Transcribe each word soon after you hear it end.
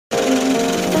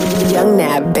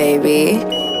that, baby.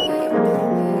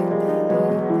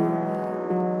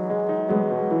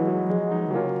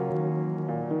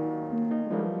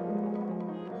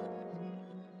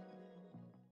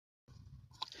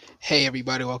 Hey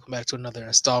everybody, welcome back to another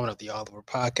installment of the All Over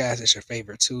Podcast. It's your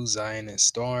favorite two, Zion and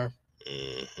Storm.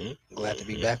 Glad to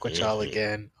be back with y'all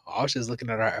again. I was just looking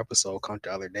at our episode count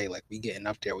the other day. Like, we getting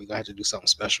up there. We're gonna have to do something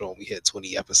special when we hit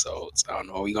 20 episodes. I don't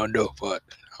know what we're gonna do, but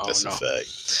I don't know. That's a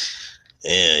fact.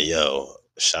 And yo,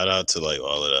 shout out to like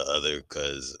all of the other,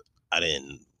 because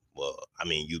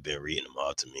you've been reading them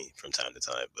all to me from time to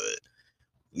time, but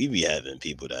we be having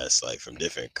people that's like from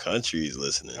different countries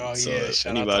listening. Oh So yeah, if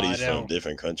shout out to all anybody's from them.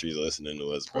 different countries listening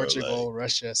to us, bro, Portugal, like,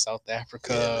 Russia, South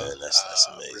Africa, yeah, man, that's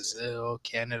amazing. Brazil,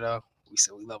 Canada. We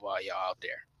said we love all y'all out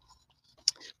there.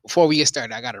 Before we get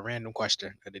started, I got a random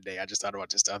question of the day. I just thought about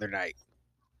this the other night.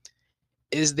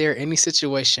 Is there any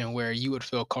situation where you would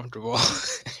feel comfortable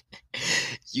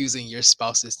using your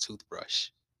spouse's toothbrush?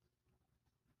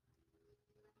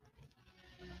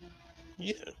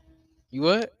 Yeah. You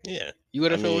would? Yeah. You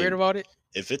wouldn't feel weird about it?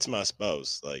 If it's my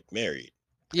spouse, like married,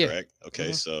 Yeah. correct?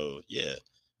 Okay, So yeah.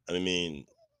 I mean,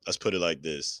 let's put it like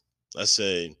this. Let's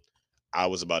say I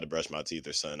was about to brush my teeth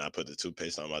or something. I put the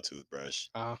toothpaste on my toothbrush.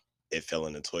 It fell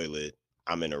in the toilet.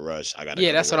 I'm in a rush. I gotta.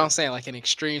 Yeah, that's what I'm saying. Like an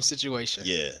extreme situation.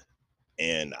 Yeah,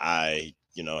 and I,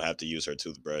 have to use her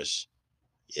toothbrush.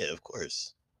 Yeah, of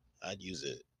course, I'd use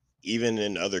it. Even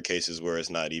in other cases where it's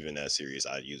not even that serious,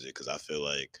 I'd use it because I feel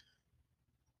like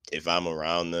if I'm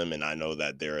around them and I know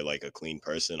that they're like a clean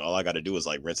person, all I got to do is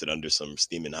like rinse it under some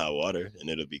steaming hot water and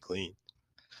it'll be clean.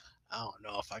 I don't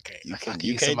know if I can. You if I can. can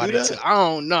You use can't do somebody that. I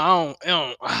don't know.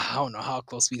 I don't know how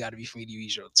close we got to be for me to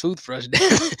use your toothbrush.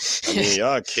 I mean,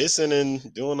 y'all kissing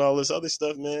and doing all this other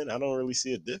stuff, man. I don't really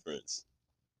see a difference.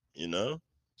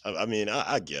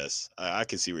 I guess I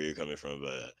can see where you're coming from,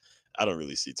 but I don't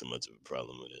really see too much of a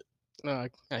problem with it. No,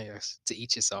 I guess to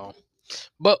each his own.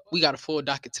 But we got a full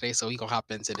docket today, so we gonna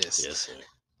hop into this. Yes, sir.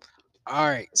 All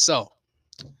right. So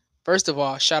first of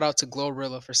all, shout out to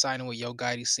Glorilla for signing with Yo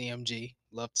Gotti CMG.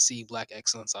 Love to see black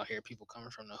excellence out here. People coming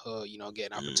from the hood,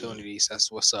 getting opportunities.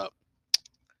 That's what's up.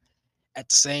 At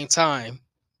the same time,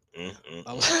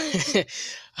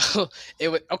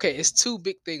 it's two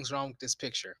big things wrong with this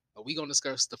picture. But we gonna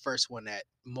discuss the first one that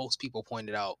most people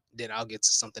pointed out. Then I'll get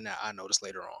to something that I noticed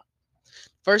later on.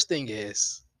 First thing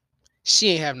is, she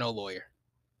ain't have no lawyer.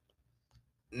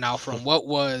 Now, from what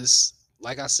was,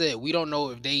 like I said, we don't know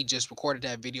if they just recorded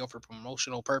that video for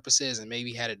promotional purposes and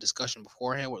maybe had a discussion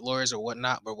beforehand with lawyers or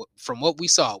whatnot. But from what we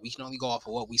saw, we can only go off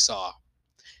of what we saw.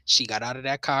 She got out of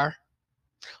that car,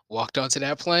 walked onto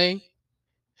that plane,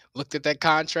 looked at that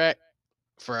contract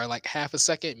for like half a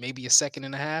second, maybe a second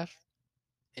and a half,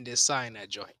 and then signed that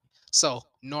joint. So,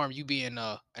 Norm, you being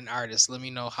an artist, let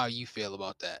me know how you feel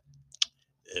about that.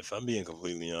 If I'm being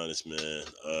completely honest, man,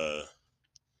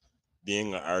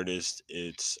 being an artist,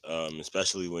 it's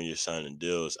especially when you're signing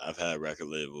deals. I've had record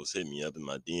labels hit me up in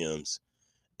my DMs,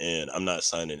 and I'm not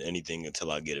signing anything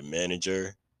until I get a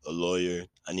manager, a lawyer.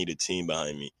 I need a team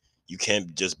behind me. You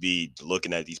can't just be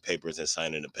looking at these papers and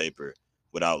signing a paper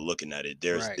without looking at it.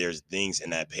 There's things in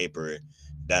that paper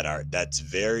that's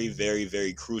very, very,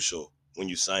 very crucial when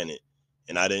you sign it.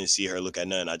 And I didn't see her look at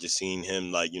nothing. I just seen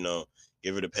him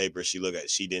give her the paper. She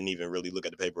didn't even really look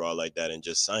at the paper all like that and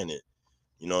just sign it.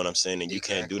 You know what I'm saying? And you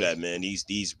can't do that, man.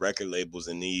 These record labels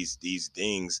and these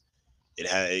things,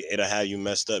 it'll have you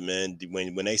messed up, man.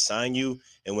 When they sign you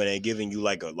and when they're giving you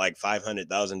like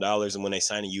 $500,000, and when they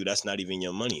signing you, that's not even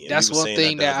your money. And that's one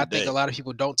thing that I think a lot of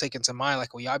people don't take into mind.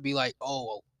 Like, when y'all be like,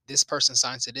 oh, this person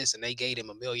signed to this and they gave him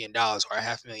 $1 million or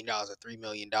 $500,000 or $3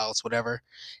 million, whatever,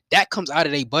 that comes out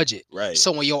of their budget. Right.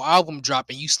 So when your album drop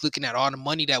and you looking at all the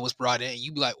money that was brought in,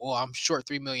 you be like, well, I'm short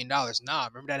 $3 million. Nah,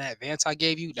 remember that advance I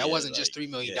gave you? That wasn't just $3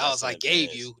 million I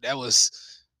gave you. That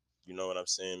was... You know what I'm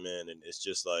saying, man? And it's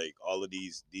just like all of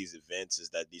these advances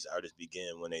that these artists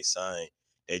begin when they sign,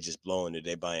 they just blowing it.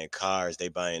 They buying cars, they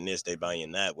buying this, they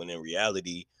buying that. When in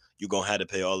reality, you're going to have to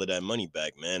pay all of that money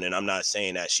back, man. And I'm not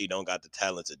saying that she don't got the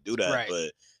talent to do that,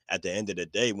 but at the end of the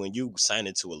day, when you sign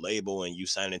into a label and you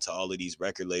sign into all of these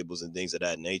record labels and things of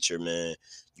that nature, man,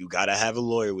 you got to have a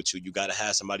lawyer with you. You got to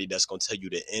have somebody that's going to tell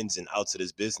you the ins and outs of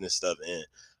this business stuff. And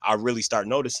I really start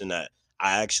noticing that.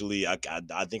 I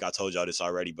think I told y'all this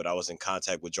already, but I was in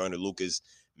contact with Joyner Lucas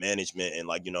management and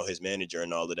his manager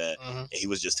and all of that. And he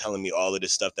was just telling me all of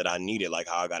this stuff that I needed, like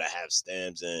how I got to have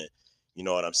stamps and you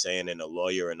know what I'm saying, and a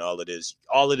lawyer and all of this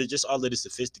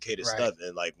sophisticated stuff.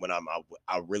 And like when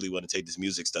I really want to take this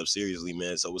music stuff seriously,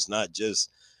 man. So it's not just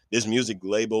this music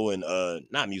label and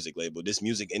not music label, this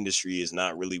music industry is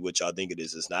not really what y'all think it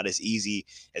is. It's not as easy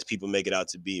as people make it out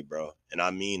to be, bro. And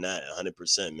I mean that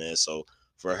 100%, man. So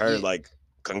for her, Yeah, like,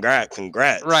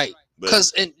 congrats. right. But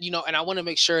Cause and and I want to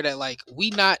make sure that like we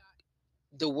not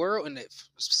the world and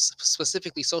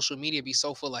specifically social media be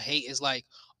so full of hate is like,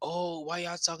 oh, why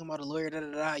y'all talking about a lawyer? Da,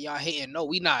 da, da, y'all hating? No,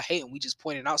 we not hating. We just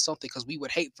pointing out something because we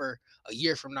would hate for a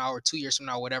year from now or 2 years from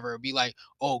now, whatever. It'd be like,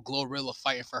 oh, Glorilla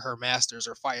fighting for her masters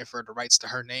or fighting for the rights to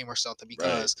her name or something.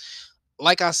 right. Because,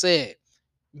 like I said,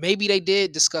 maybe they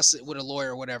did discuss it with a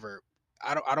lawyer or whatever.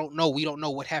 I don't know. We don't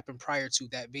know what happened prior to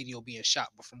that video being shot.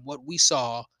 But from what we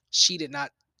saw, she didn't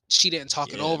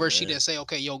talk it Yeah, over. She man. didn't say,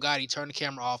 okay, yo, Gotti, turn the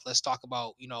camera off. Let's talk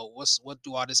about, what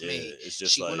do all this Yeah, mean? it's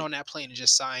just She went like, on that plane and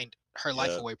just signed her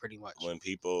life yeah, away pretty much. when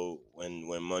people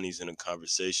when money's in a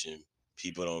conversation,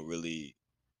 people don't really,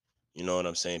 you know what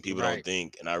I'm saying? People don't Right.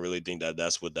 think, and I really think that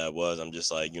that's what that was. I'm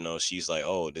just like, she's like,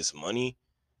 oh, this money.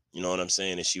 You know what I'm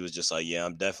saying? And she was just like, yeah,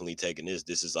 I'm definitely taking this.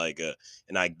 This is like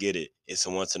and I get it. It's a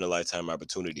once in a lifetime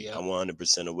opportunity. Yep. I'm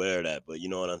 100% aware of that. But you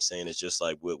know what I'm saying? It's just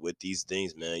like with these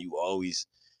things, man, you always,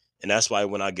 and that's why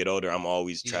when I get older, I'm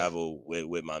always Yeah. travel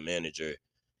with my manager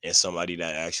and somebody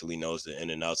that actually knows the in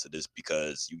and outs of this,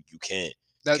 because you can't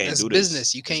That's do this.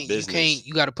 business. You It's can't business.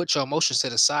 you gotta put your emotions to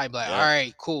the side, be like, all Yep.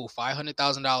 right, cool,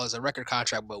 $500,000 a record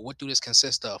contract, but what do this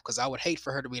consist of? Because I would hate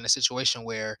for her to be in a situation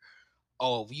where,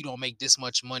 oh, if you don't make this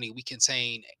much money, we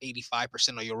contain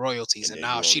 85% of your royalties, And and then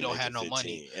now you she only don't make have it no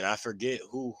money. 15. And I forget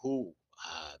who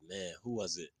man, who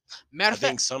was it? Matter I of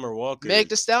fact, think Summer Walker. Meg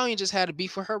The Stallion just had a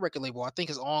beef with her record label. I think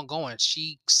it's ongoing.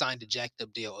 She signed a jacked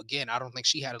up deal. Again, I don't think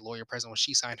she had a lawyer present when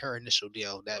she signed her initial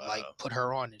deal that like Wow. put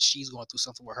her on, and she's going through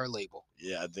something with her label.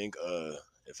 Yeah, I think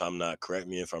if I'm not, correct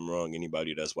me if I'm wrong,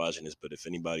 anybody that's watching this, but if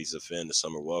anybody's a fan of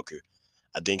Summer Walker,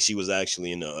 I think she was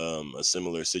actually in a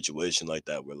similar situation like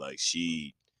that, where like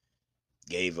she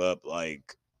gave up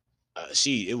like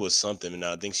she it was something, and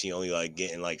I think she only like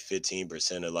getting like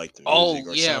 15% of like the music Oh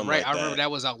or yeah, something right. like I remember that.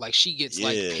 that was out. Like she gets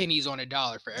like Yeah, pennies on a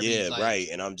dollar for every yeah, like. right.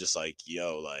 And I'm just like,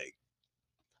 yo, like,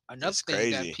 Another it's thing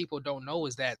that crazy. people don't know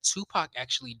is that Tupac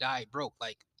actually died broke.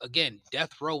 Like again,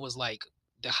 Death Row was like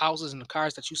the houses and the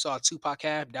cars that you saw Tupac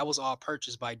have. That was all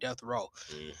purchased by Death Row.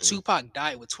 Hmm. Tupac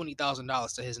died with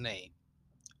 $20,000 to his name.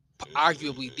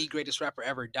 Arguably Hmm. the greatest rapper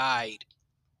ever died,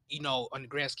 on the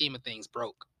grand scheme of things,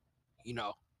 broke, you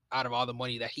know, out of all the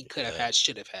money that he could have Yeah, had,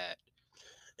 should have had.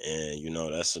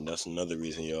 and that's another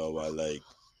reason, yo, why, like,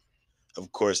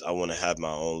 of course I want to have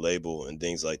my own label and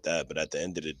things like that, but at the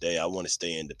end of the day I want to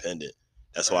stay independent.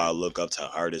 That's why I Right. look up to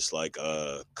artists like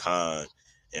Khan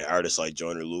and artists like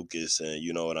Joyner Lucas, and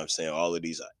you know what I'm saying, all of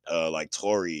these like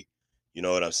Tory, you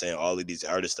know what I'm saying, all of these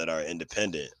artists that are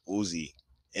independent, Uzi,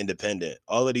 independent,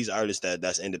 all of these artists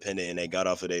that's independent and they got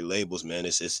off of their labels, man.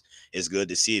 It's good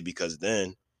to see it, because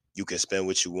then you can spend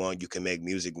what you want, you can make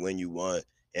music when you want,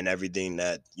 and everything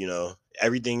that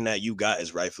you got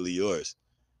is rightfully yours.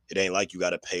 It ain't like you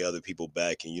got to pay other people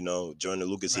back. And Jordan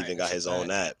Lucas Right. even got That's a his own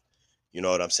fact. app. You know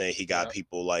what I'm saying? He got Yep.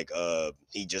 people like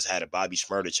he just had a Bobby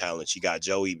Shmurda challenge. He got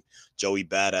Joey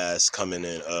Badass coming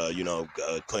in,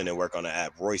 putting in work on the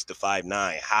app. Royce the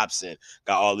 5'9", Hobson,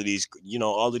 got all of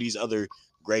these other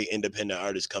great independent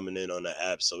artists coming in on the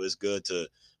app. So it's good to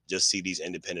just see these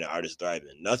independent artists thriving.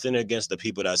 Nothing against the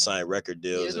people that sign record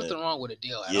Yeah, deals, there's and nothing wrong with a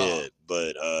deal at yeah, all.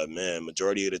 but man,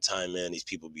 majority of the time, man, these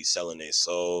people be selling their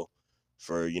soul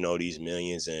for these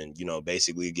millions, and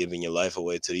basically giving your life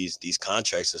away to these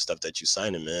contracts and stuff that you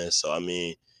signing, man. So I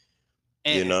mean,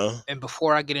 you And know, and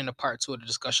before I get into part two of the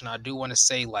discussion, I do want to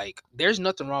say like there's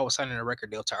nothing wrong with signing a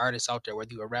record deal to artists out there,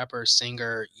 whether you're a rapper,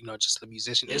 singer, just a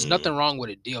musician. There's mm, nothing wrong with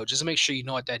a deal. Just make sure you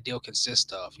know what that deal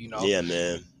consists of. yeah,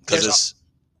 man, because There's a it's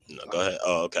no, go ahead.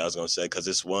 Oh, okay, I was gonna say, because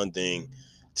it's one thing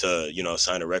to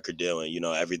sign a record deal and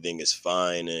everything is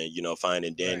fine and fine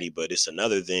and right, dandy, but it's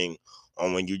another thing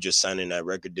on when you just signing that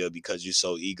record deal because you're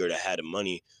so eager to have the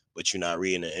money, but you're not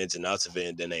reading the ins and outs of it,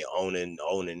 and then they owning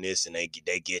this and they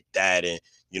get that, and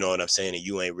you know what I'm saying, and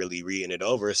you ain't really reading it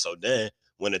over. So then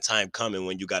when the time coming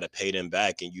when you got to pay them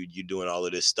back and you doing all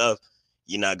of this stuff,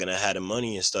 you're not gonna have the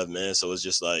money and stuff, man. So it's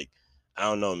just like, I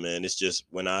don't know, man. It's just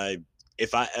when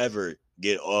if I ever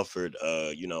get offered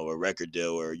a record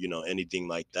deal or anything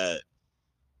like that,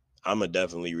 I'ma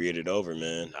definitely read it over,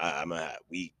 man. I'm a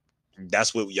we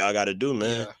That's what y'all got to do,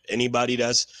 man. yeah. Anybody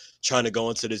that's trying to go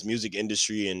into this music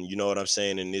industry, and you know what I'm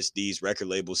saying, and these record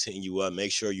labels hitting you up,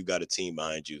 make sure you got a team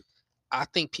behind you. I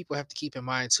think people have to keep in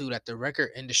mind too that the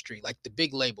record industry, like the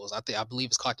big labels, I believe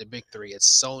it's called the big three.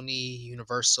 It's Sony,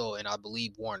 Universal, and I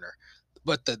believe Warner.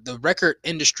 But the record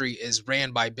industry is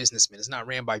ran by businessmen. It's not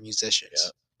ran by Yeah.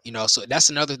 musicians. So that's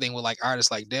another thing with like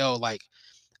artists like Dale. Like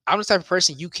I'm the type of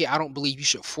person I don't believe you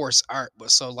should force art.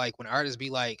 But so like when artists be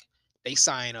like they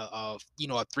sign a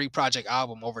 3 project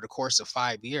album over the course of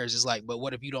 5 years, it's like, but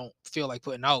what if you don't feel like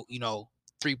putting out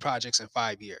 3 projects in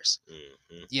 5 years?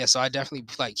 Hmm. Yeah, so I definitely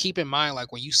like keep in mind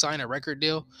like when you sign a record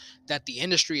deal that the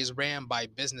industry is ran by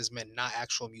businessmen, not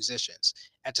actual musicians.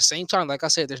 At the same time, like I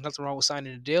said, there's nothing wrong with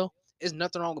signing a deal. There's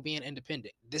nothing wrong with being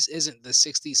independent. This isn't the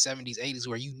 60s, 70s, 80s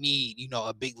where you need,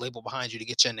 a big label behind you to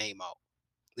get your name out.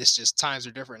 It's just times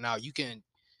are different now. You can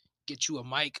get you a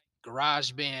mic,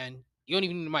 garage band. You don't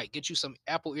even need a mic. Get you some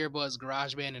Apple earbuds,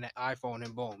 garage band, and an iPhone,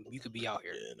 and boom, you could be out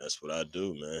here. Yeah, that's what I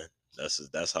do, man.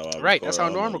 That's how I Right. That's record how all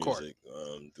my Norm record. music.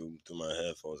 Through my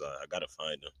headphones. I gotta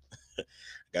find them. I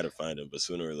gotta find them. But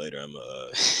sooner or later, I'm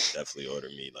That's definitely order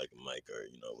me like a mic or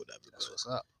whatever. But what's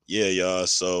up. yeah, y'all.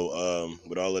 So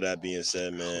with all of that being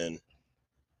said, man,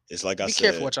 it's like I Be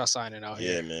careful said. what y'all signing out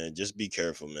Yeah, here. man. Just be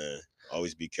careful, man.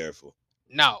 Always be careful.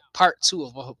 Now, part two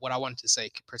of what I wanted to say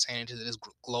pertaining to this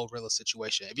Glorilla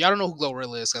situation. If y'all don't know who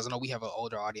Glorilla is, because I know we have an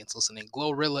older audience listening,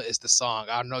 Glorilla is the song.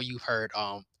 I know you've heard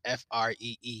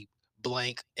FREE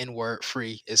blank N word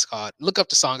free. It's called. Look up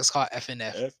the song. It's called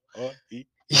FNF. FRE.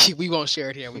 We won't share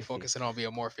it here. We focusing on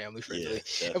being more family Yeah, friendly.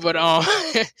 But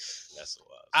definitely. That's a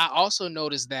wild I song. also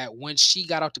noticed that when she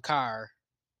got out the car,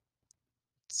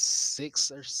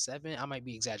 6 or 7, I might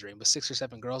be exaggerating, but 6 or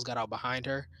 7 girls got out behind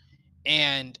her.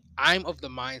 And I'm of the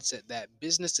mindset that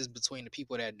business is between the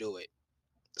people that do it.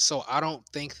 So I don't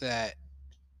think that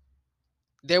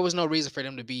there was no reason for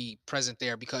them to be present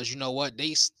there because you know what?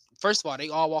 First of all, they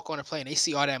all walk on a plane. They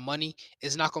see all that money.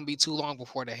 It's not going to be too long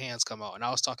before their hands come out. And I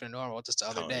was talking to Norma about this the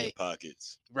other Count your day.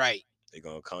 pockets. Right. They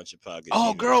gonna count your pockets Oh,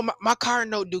 even. girl, my car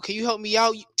note, dude. Can you help me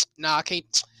out? Nah, I can't.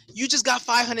 You just got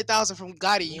 500,000 from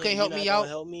Gotti. You Yeah, can't you're help not me gonna out.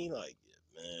 help me, like,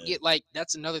 man. Get like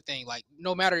that's another thing. Like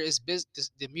no matter it's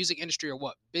business, the music industry or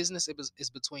what business is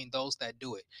between those that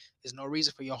do it. There's no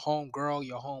reason for your home girl,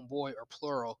 your home boy, or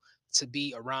plural to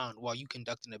be around while you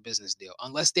conducting a business deal,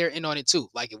 unless they're in on it too.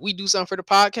 Like if we do something for the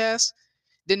podcast,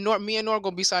 then me and Norm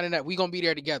gonna be signing that. We gonna be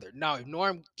there together. Now, if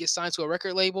Norm gets signed to a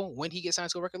record label, when he gets signed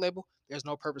to a record label, there's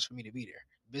no purpose for me to be there.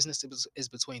 Business is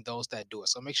between those that do it.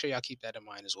 So make sure y'all keep that in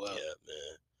mind as well. Yeah,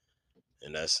 man.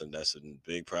 And that's a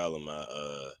big problem.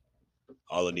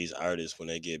 All of these artists, when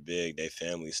they get big, they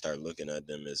families start looking at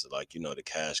them as like the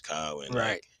cash cow and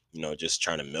like Right. just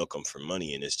trying to milk them for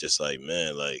money. And it's just like,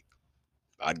 man, like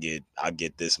I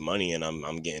get this money and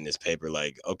I'm getting this paper.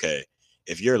 Like, okay,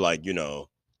 if you're like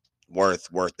worth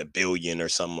 $1 billion or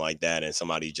something like that, and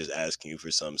somebody just asking you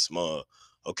for something small,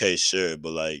 okay, sure,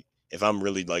 but like if I'm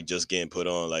really like just getting put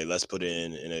on, like let's put it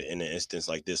in an instance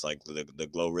like this, like the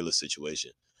Glorilla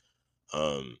situation.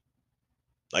 Um,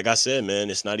 like I said, man,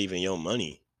 it's not even your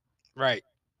money, Right.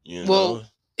 you Well, know.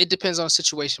 it depends on the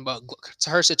situation, but to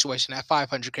her situation, at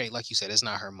 500K, like you said, it's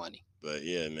not her money. But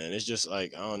yeah, man, it's just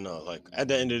like I don't know. Like at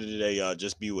the end of the day, y'all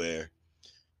just beware,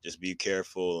 just be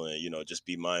careful, and just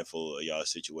be mindful of y'all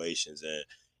situations. And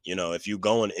if you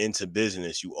going into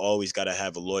business, you always got to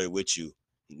have a lawyer with you,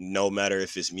 no matter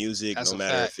if it's music, That's no a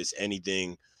matter fact. if it's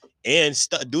anything, and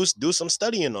do some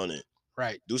studying on it.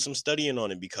 Right. Do some studying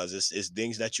on it because it's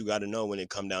things that you got to know when it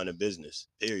come down to business.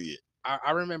 Period.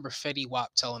 I remember Fetty Wap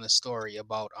telling a story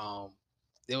about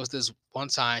there was this one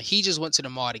time he just went to the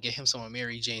mall to get him some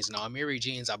Amiri jeans. Now Amiri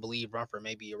jeans, I believe, run for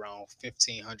maybe around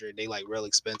 1,500. They like real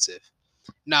expensive.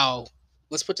 Now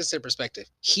let's put this in perspective.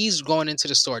 He's going into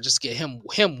the store just to get him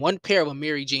one pair of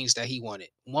Amiri jeans that he wanted.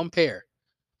 One pair.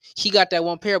 He got that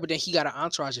one pair, but then he got an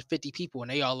entourage of 50 people, and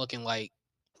they all looking like,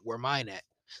 "Where mine at?"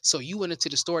 So you went into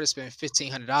the store to spend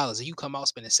 $1,500, and you come out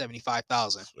spending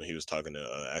 75,000. When he was talking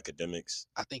to academics,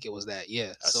 I think it was that,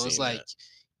 yeah. I So it's seen like, that.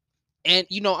 and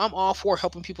I'm all for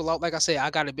helping people out. Like I say, I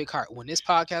got a big heart. When this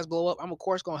podcast blow up, I'm of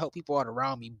course gonna help people out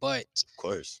around me, but Of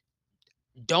course.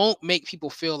 don't make people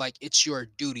feel like it's your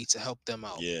duty to help them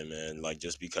out. Yeah, man. Like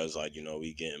just because like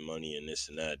we getting money and this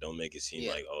and that, don't make it seem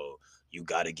Yeah. like, oh, you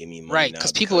gotta give me money Right, now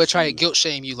because people would because try to you guilt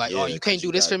shame you, like, "Oh, yeah, you can't because do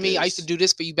you this for got me. I used to this. do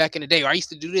this for you back in the day, or I used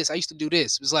to do this. I used to do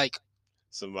this." It was like,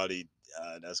 Somebody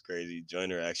that's crazy.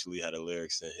 Joyner actually had a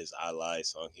lyrics in his I Lie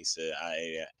song. He said,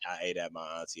 I ate at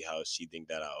my auntie house. She think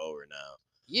that I owe her now.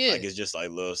 yeah, Like it's just like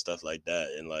little stuff like that.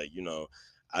 And like,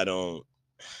 I don't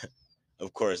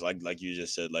of course, like you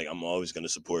just said, like I'm always gonna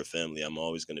support family. I'm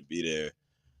always gonna be there.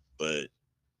 But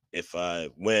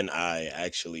when I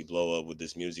actually blow up with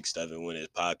this music stuff and when this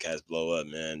podcast blow up,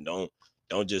 man, don't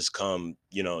just come,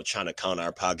 trying to count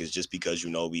our pockets just because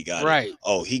we got it. right,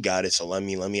 Oh, he got it, so let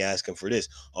me ask him for this.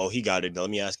 Oh, he got it, let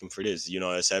me ask him for this.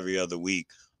 It's every other week.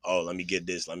 Oh, let me get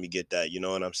this, let me get that. You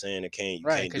know what I'm saying? You right. can't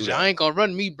do Because y'all that. ain't gonna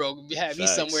run me, bro. You have me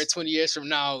somewhere Facts. 20 years from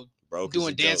now Broke is a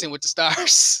doing joke. Dancing with the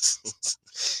Stars.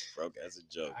 Broke as a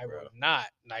joke, I will bro. not.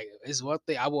 Like, it's one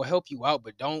thing I will help you out,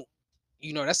 but don't.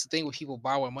 That's the thing with people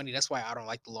borrowing money. That's why I don't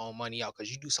like to loan money out,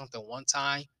 because you do something one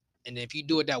time, and if you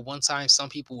do it that one time, some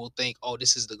people will think, "Oh,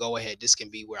 this is the go ahead. This can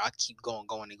be where I keep going,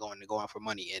 going, and going, and going for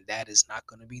money," and that is not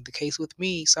going to be the case with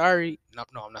me. Sorry. No,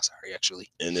 no, I'm not sorry. Actually,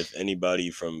 And if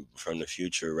anybody from the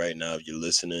future right now, if you're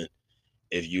listening,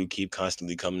 if you keep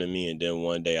constantly coming to me and then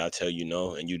one day I tell you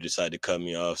no and you decide to cut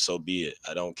me off, so be it.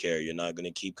 I don't care. You're not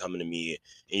gonna keep coming to me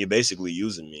and you're basically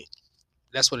using me.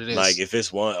 that's what it Like is. if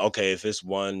it's one, okay, if it's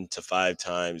 1 to 5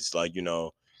 times, like in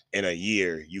a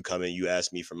year you come in, you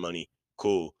ask me for money,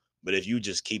 cool. But if you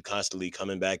just keep constantly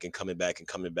coming back and coming back and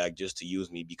coming back just to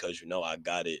use me because I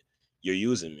got it, you're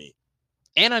using me.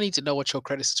 And I need to know what your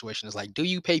credit situation is like. Do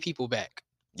you pay people back?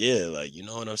 Yeah, like you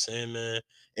know what I'm saying, man.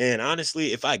 And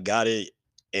honestly, if I got it,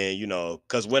 and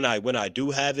because when I do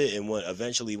have it, and when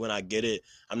eventually when I get it,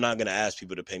 I'm not gonna ask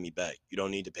people to pay me back. You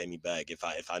don't need to pay me back if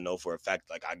I know for a fact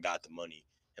like I got the money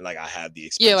and like I have the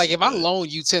Yeah, like expenses. if I But loan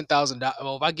you $10,000,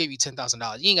 well, if I give you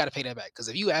 $10,000, you ain't got to pay that back. Because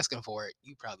if you asking for it,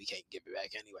 you probably can't give it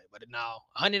back anyway. But now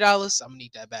 $100, I'm gonna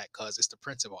need that back because it's the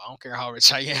principal. I don't care how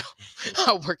rich I am.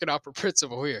 I'm working off a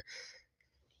principle here.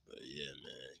 yeah,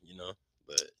 man,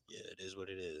 But yeah, it is what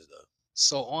it is, though.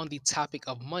 So on the topic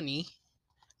of money,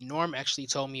 Norm actually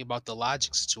told me about the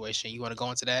Logic situation. You want to go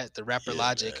into that? The rapper Yeah, man.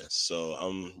 Logic. So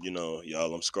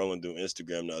y'all, I'm scrolling through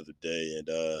Instagram the other day, and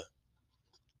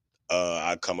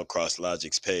I come across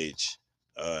Logic's page.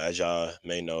 As y'all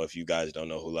may know, if you guys don't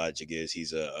know who Logic is,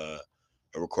 he's a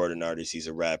recording artist. He's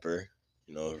a rapper.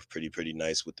 Pretty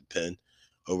nice with the pen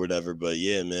or whatever. But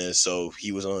yeah, man. So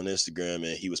he was on Instagram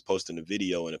and he was posting a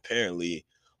video, and apparently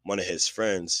one of his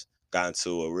friends got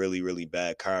into a really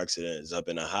bad car accident, is up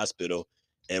in a hospital.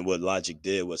 And what Logic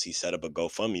did was he set up a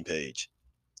GoFundMe page.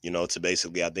 To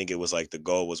basically, I think it was like the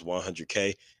goal was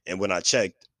 100K. And when I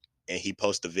checked, and he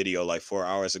posted a video like 4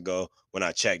 hours ago. When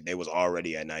I checked, they was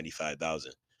already at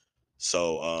 95,000.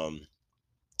 So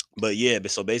but yeah,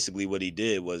 but so basically what he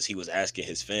did was he was asking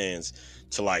his fans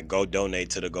to like go donate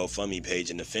to the GoFundMe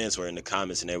page, and the fans were in the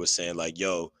comments and they were saying like,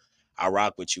 "Yo, I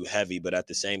rock with you heavy, but at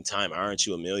the same time, aren't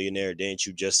you a millionaire? Didn't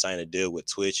you just sign a deal with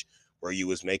Twitch where you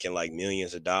was making like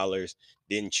millions of dollars?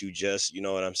 Didn't you just, you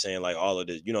know what I'm saying, like all of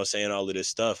this, saying all of this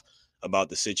stuff about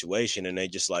the situation?" And they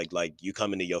just like you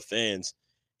coming to your fans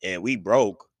and we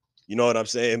broke. You know what I'm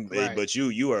saying? Right. But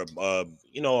you are a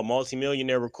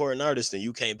multimillionaire recording artist and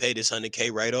you can't pay this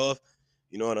 100K right off.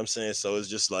 You know what I'm saying? So it's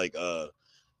just like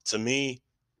to me,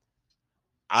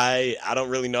 I don't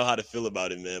really know how to feel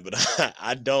about it, man. But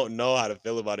I don't know how to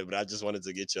feel about it. But I just wanted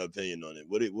to get your opinion on it.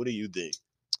 What do you think?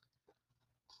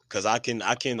 Because I can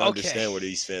Okay. understand where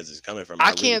these fans is coming from. I I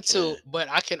really can can. too, but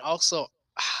I can also,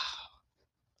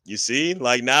 You see,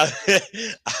 like now,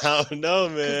 I don't know,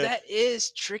 because man. that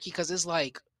is tricky. Because it's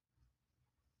like,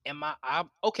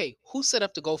 okay? Who set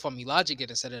up the GoFundMe? Logic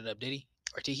didn't set it up, did he?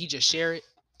 Or did he just share it?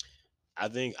 I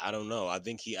don't know. I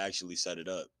think he actually set it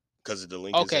up because the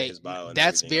link is in Okay, his bio and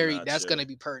that's everything. I'm very not that's sure. gonna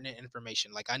be pertinent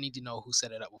information. Like I need to know who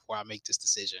set it up before I make this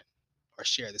decision or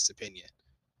share this opinion.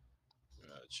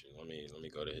 Got you. Let me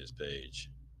go to his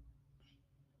page.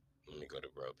 Let me go to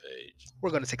bro page.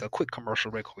 We're gonna take a quick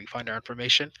commercial break while we find our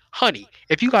information. Honey,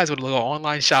 if you guys would go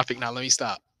online shopping, now let me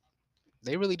stop.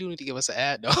 They really do need to give us an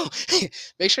ad though.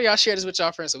 Make sure y'all share this with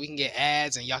y'all friends so we can get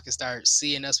ads and y'all can start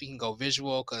seeing us. We can go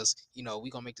visual because we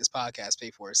gonna make this podcast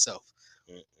pay for itself.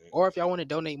 Or if y'all want to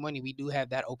donate money, we do have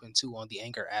that open too on the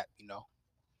Anchor app.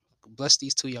 Bless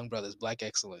these two young brothers, Black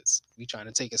Excellence. We trying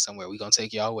to take us somewhere. We gonna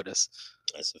take y'all with us.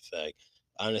 That's a fact.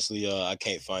 Honestly, I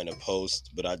can't find a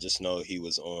post, but I just know he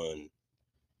was on.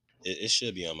 It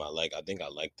should be on my like. I think I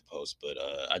liked the post, but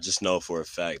I just know for a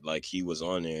fact like he was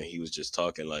on there. And he was just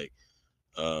talking like,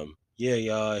 yeah,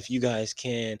 y'all, if you guys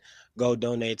can go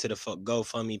donate to the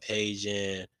GoFundMe page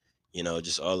and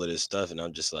just all of this stuff, and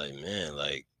I'm just like, man,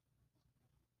 like,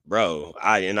 bro,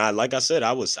 I like I said,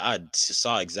 I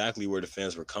saw exactly where the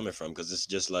fans were coming from because it's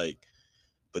just like,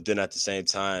 but then at the same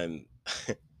time.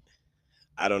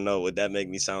 I don't know. Would that make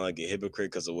me sound like a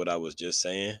hypocrite because of what I was just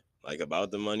saying, like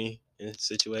about the money and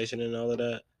situation and all of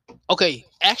that? Okay,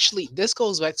 actually, this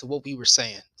goes back to what we were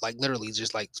saying, like literally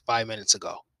just like 5 minutes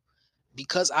ago.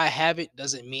 Because I have it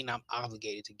doesn't mean I'm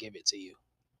obligated to give it to you.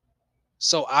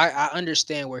 So I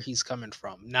understand where he's coming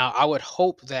from. Now I would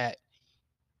hope that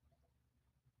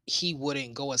he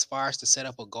wouldn't go as far as to set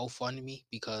up a GoFundMe,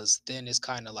 because then it's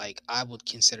kind of like I would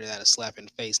consider that a slap in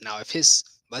the face. Now, if his,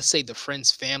 let's say, the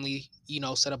friend's family,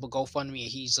 set up a GoFundMe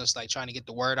and he's just like trying to get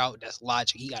the word out, that's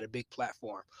logic. He got a big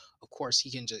platform. Of course,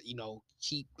 he can just,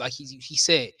 he like he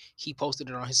said he posted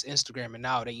it on his Instagram, and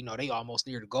now they almost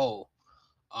near the goal.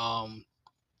 Um,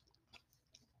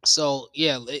 So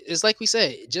yeah, it's like we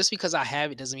said, just because I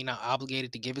have it doesn't mean I'm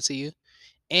obligated to give it to you.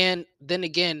 And then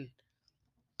again,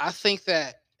 I think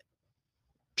that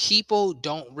people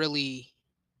don't really.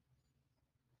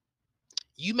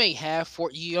 You may have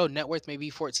your net worth may be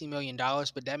 $14 million,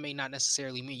 but that may not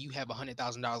necessarily mean you have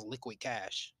 $100,000 liquid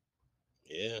cash.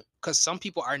 Yeah. Because some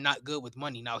people are not good with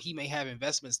money. Now he may have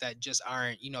investments that just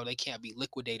aren't, they can't be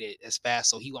liquidated as fast,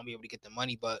 so he won't be able to get the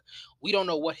money. But we don't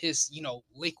know what his,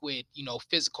 liquid,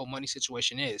 physical money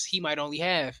situation is. He might only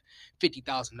have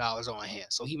 $50,000 on hand,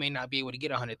 so he may not be able to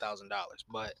get $100,000.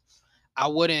 But I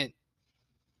wouldn't.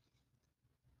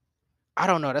 I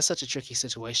don't know. That's such a tricky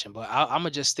situation. But I'm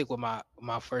gonna just stick with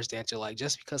my first answer. Like,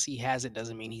 just because he has it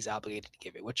doesn't mean he's obligated to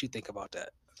give it. What you think about that?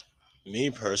 Me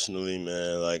personally,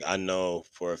 man, like I know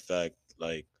for a fact,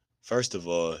 like first of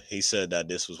all, he said that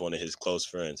this was one of his close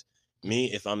friends. Mhm.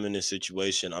 Me, if I'm in this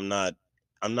situation, I'm not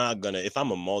gonna if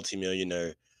I'm a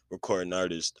multimillionaire recording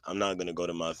artist, I'm not gonna go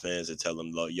to my fans and tell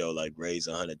them, yo, like raise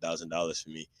 $100,000 for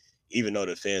me. Even though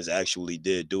the fans actually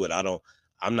did do it.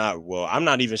 I'm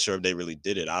not even sure if they really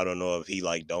did it. I don't know if he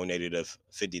like donated a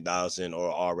 50,000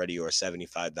 or already or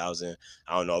 75,000.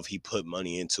 I don't know if he put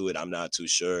money into it. I'm not too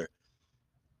sure,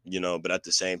 but at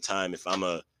the same time, if I'm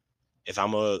a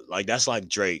like that's like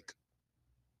Drake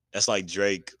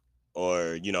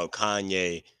or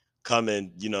Kanye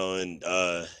coming, and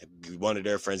one of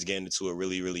their friends getting into a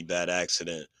really really bad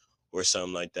accident or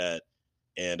something like that,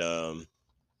 and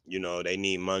they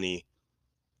need money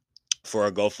for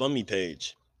a GoFundMe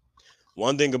page.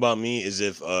 One thing about me is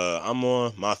if I'm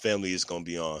on, my family is gonna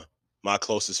be on, my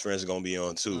closest friends are gonna be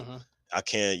on too. Mhm. I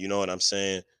can't, you know what I'm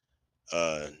saying?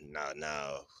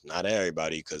 Not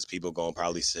everybody, because people gonna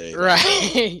probably say like,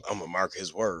 Right. I'm gonna mark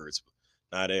his words.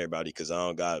 Not everybody, because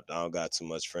I don't got too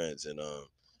much friends, and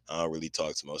I don't really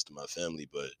talk to most of my family.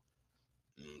 But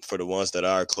for the ones that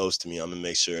are close to me, I'm gonna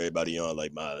make sure everybody on,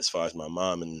 like, my as far as my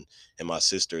mom and my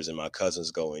sisters and my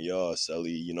cousins go, and y'all,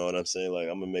 Sally, you know what I'm saying? Like,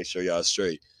 I'm gonna make sure y'all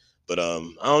straight. But I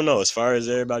don't know. As far as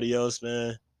everybody else,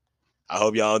 man, I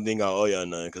hope y'all don't think I owe y'all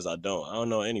nothing, because I don't. I don't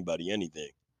know anybody anything.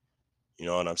 You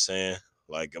know what I'm saying?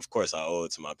 Like, of course, I owe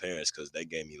it to my parents because they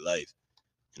gave me life.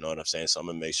 You know what I'm saying? So I'm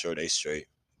gonna make sure they straight.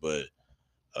 But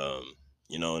um,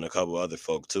 and a couple other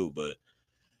folk too. But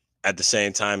at the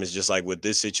same time, it's just like with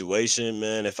this situation,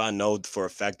 man. If I know for a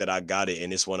fact that I got it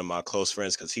and it's one of my close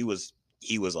friends, because he was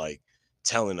like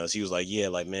telling us, he was like, yeah,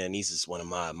 like, man, these is one of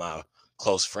my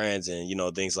close friends,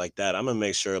 and things like that. I'm gonna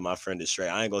make sure my friend is straight.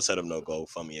 I ain't gonna set up no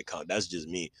GoFundMe account. That's just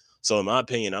me. So in my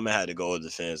opinion, I'm gonna have to go with the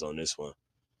fans on this one.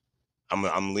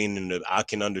 I'm leaning to, I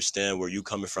can understand where you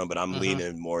coming from, but I'm Mhm.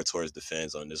 leaning more towards the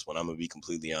fans on this one. I'm gonna be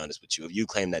completely honest with you. If you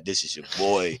claim that this is your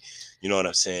boy, you know what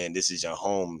I'm saying? This is your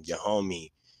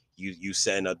homie. You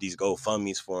setting up these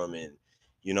GoFundMe's for him, and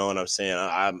you know what I'm saying?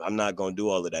 I'm not gonna do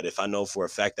all of that. If I know for a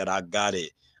fact that I got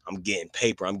it, I'm getting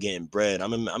paper, I'm getting bread.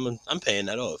 I'm paying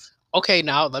that off. Okay,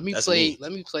 now let me That's play. me.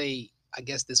 Let me play. I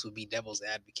guess this would be devil's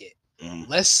advocate. Mm,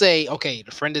 Let's say, okay,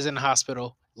 the friend is in the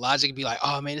hospital. Logic be like,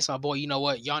 oh man, it's my boy. You know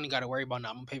what? Y'all ain't got to worry about now.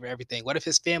 I'm gonna pay for everything. What if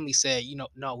his family said,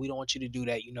 no, we don't want you to do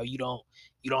that. You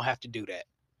don't have to do that.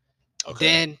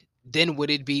 okay. Then would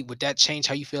that change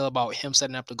how you feel about him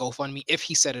setting up the GoFundMe if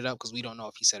he set it up? Because we don't know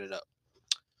if he set it up.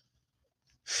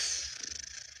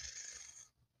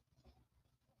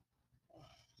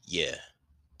 Yeah,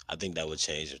 I think that would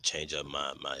change up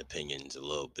my opinions a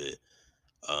little bit.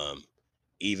 Um,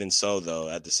 Even so, though,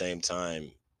 at the same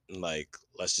time, like,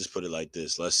 let's just put it like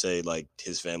this. Let's say like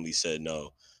his family said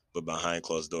no, but behind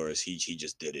closed doors, he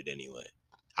just did it anyway.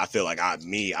 I feel like I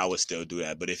would still do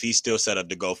that. But if he still set up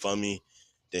the GoFundMe,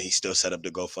 then he still set up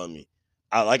the GoFundMe.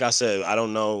 Like I said, I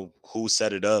don't know who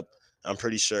set it up. I'm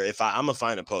pretty sure if I'm gonna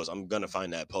find a post, I'm gonna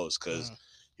find that post because Mhm.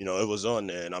 it was on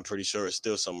there, and I'm pretty sure it's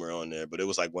still somewhere on there. But it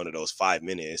was like one of those 5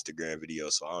 minute Instagram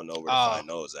videos, so I don't know where to Oh find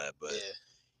those at. But yeah.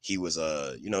 he was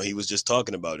just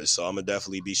talking about it, so I'm gonna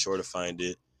definitely be sure to find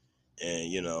it,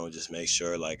 and just make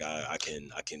sure like I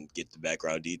can get the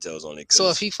background details on it, So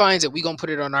if because he finds it, we gonna put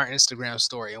it on our Instagram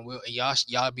story, and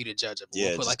y'all be the judge of it.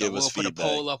 yeah, just give us We'll put a feedback,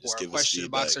 poll up just or a give us question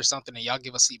box feedback. or something, and y'all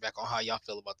give us feedback on how y'all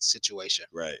feel about the situation.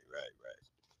 Right, right, right.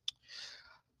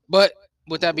 But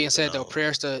with But that being moving said, though, on.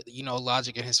 prayers to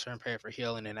Logic and his friend prayer for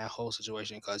healing in that whole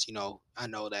situation, because I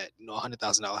know that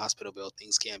 $100,000 hospital bill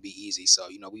things can't be easy. So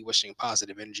we wishing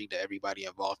positive energy to everybody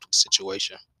involved with the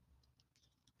situation.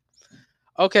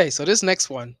 Okay, so this next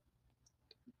one,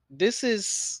 this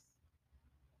is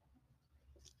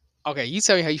okay. You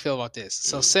tell me how you feel about this.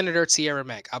 So Mm, Senator Tierra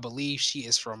Mack, I believe she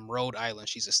is from Rhode Island.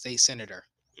 She's a state senator.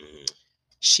 mm,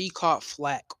 She caught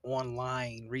flack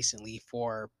online recently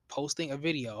for posting a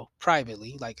video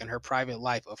privately, like in her private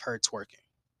life, of her twerking.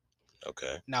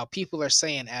 Okay. Now, people are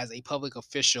saying as a public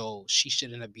official, she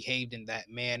shouldn't have behaved in that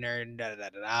manner. Da, da,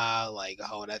 da, da, like,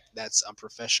 oh, that's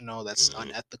unprofessional. That's Hmm.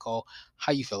 unethical.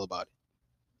 How you feel about it?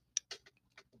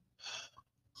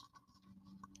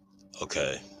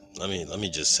 Okay. Let me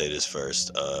just say this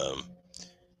first.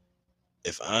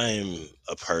 If I'm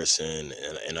a person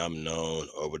and I'm known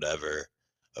or whatever,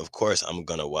 of course I'm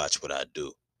gonna watch what I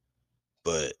do.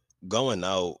 But going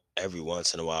out every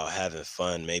once in a while, having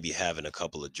fun, maybe having a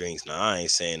couple of drinks. Now I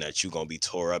ain't saying that you gonna be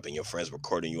tore up and your friends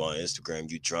recording you on Instagram,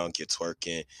 you drunk, you're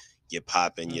twerking, you're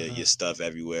popping your Hmm. stuff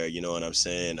everywhere. You know what I'm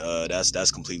saying?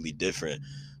 That's completely different.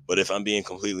 But if I'm being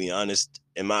completely honest,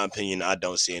 in my opinion, I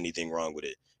don't see anything wrong with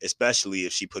it. Especially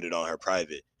if she put it on her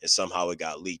private and somehow it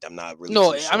got leaked. I'm not really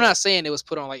No, too I'm sure. not saying it was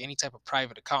put on like any type of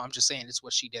private account. I'm just saying it's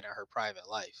what she did in her private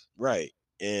life. Right.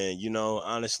 And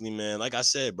honestly, man, like I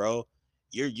said, bro,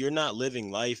 you're not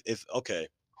living life if okay,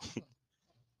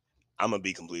 I'm gonna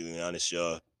be completely honest,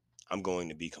 y'all. I'm going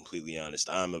to be completely honest.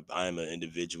 I'm an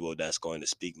individual that's going to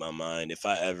speak my mind. If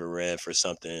I ever ran for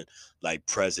something like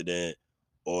president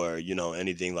or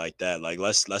anything like that, like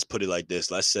let's put it like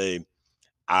this. Let's say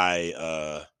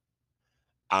I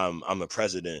I'm a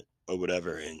president or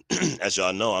whatever, and as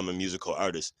y'all know, I'm a musical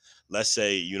artist. Let's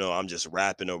say I'm just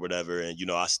rapping or whatever, and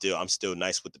I'm still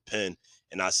nice with the pen,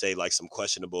 and I say like some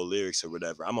questionable lyrics or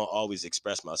whatever. I'm gonna always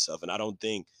express myself, and I don't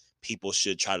think people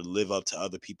should try to live up to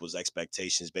other people's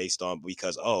expectations based on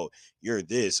because you're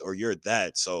this or you're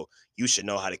that, so you should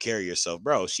know how to carry yourself,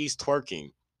 bro. She's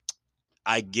twerking.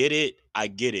 I get it. I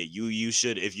get it. You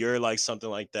should if you're like something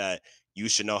like that, you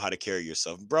should know how to carry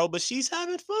yourself, bro. But she's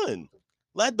having fun.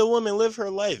 Let the woman live her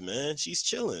life, man. She's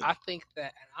chilling. I think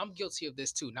that, and I'm guilty of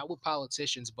this too, not with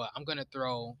politicians, but I'm gonna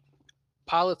throw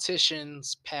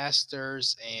politicians,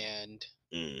 pastors, and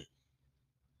Mm,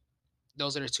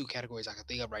 those are the two categories I can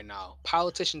think of right now.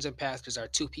 Politicians and pastors are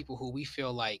two people who we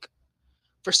feel like,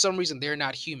 for some reason, they're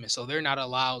not human, so they're not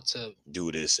allowed to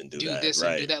do this and do do that, this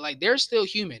and do right? that. Like they're still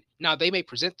human. Now they may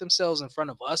present themselves in front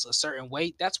of us a certain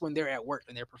way. That's when they're at work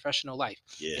in their professional life.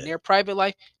 In Yeah, their private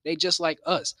life, they just like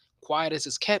us. Quiet as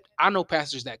it's kept. I know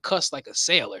pastors that cuss like a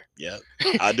sailor. yep.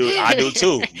 We I do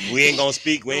too. We ain't gonna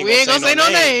speak. We ain't gonna ain't say gonna no say no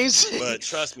names. names, But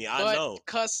trust me, I but know.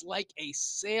 cuss like a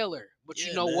sailor. But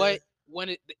you Yeah, know what? man. When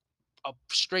it a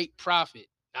straight prophet.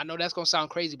 I know that's gonna sound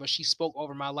crazy, but she spoke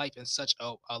over my life in such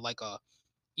a like a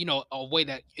a way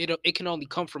that it can only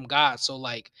come from God. So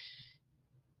like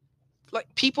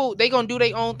people they gonna do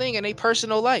their own thing in their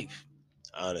personal life.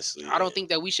 I Honestly, don't think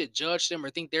that we should judge them or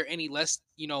think they're any less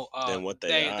than what they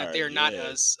they that are. they're not Yeah,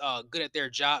 as good at their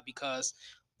job because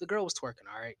the girl was twerking.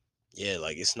 All right, yeah.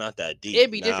 Like it's not that deep.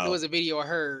 it'd be different if it Now, was a video of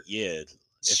her yeah.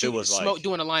 If it shooting was smoke like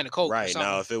doing a line of coke or right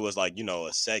now, something. if it was like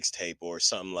a sex tape or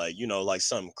something like like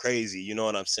something crazy, you know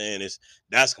what I'm saying?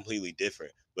 That's completely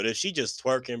different. But if she just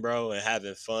twerking, bro, and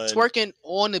having fun, Twerking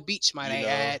on the beach, might you I know,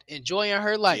 add, enjoying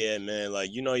her yeah, life. man, like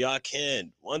y'all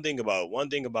can. One thing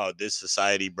about this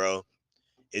society, bro,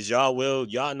 is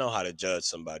y'all know how to judge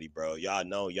somebody, bro. Y'all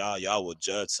know y'all will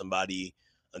judge somebody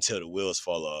until the wheels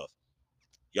fall off.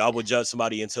 Y'all will judge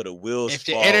somebody until the wheels If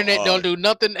the fall internet don't off. do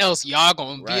nothing else, y'all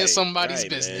gonna be in Right, somebody's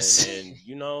right, man. business. And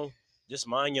just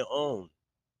mind your own.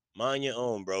 Mind your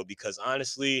own, bro. Because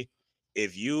honestly,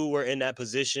 if you were in that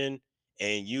position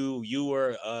and you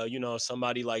were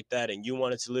somebody like that and you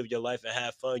wanted to live your life and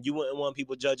have fun, you wouldn't want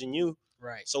people judging you.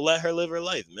 Right. So let her live her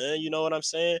life, man. You know what I'm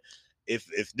saying?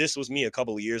 If this was me a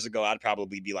couple of years ago, I'd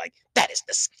probably be like, that is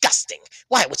disgusting.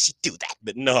 Why would she do that?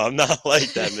 But no, I'm not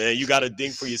like that, man. You gotta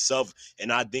think for yourself and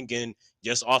not thinking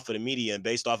just off of the media and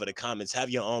based off of the comments. Have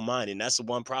your own mind. And that's the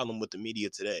one problem with the media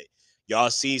today. Y'all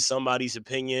see somebody's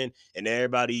opinion and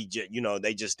everybody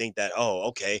they just think that, oh,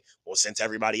 okay, well, since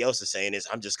everybody else is saying this,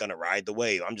 I'm just gonna ride the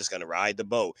wave, I'm just gonna ride the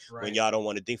boat. When Right. y'all don't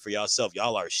want to think for yourself,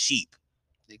 y'all are sheep.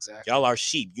 Exactly. Y'all are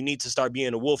sheep. You need to start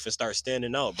being a wolf and start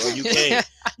standing out, bro. You can't,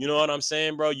 you know what I'm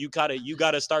saying, bro? You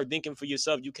gotta start thinking for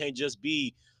yourself. You can't just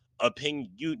be opinion.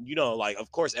 Like,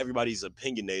 of course everybody's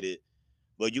opinionated,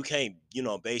 but you can't,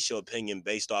 base your opinion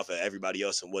based off of everybody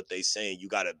else and what they saying. You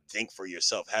gotta think for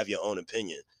yourself. Have your own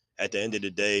opinion. At the end of the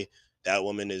day, that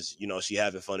woman is, she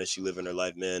having fun and she living her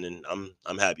life, man, and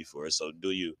I'm happy for her. So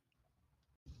do you.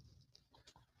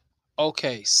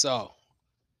 Okay, so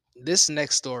this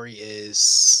next story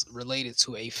is related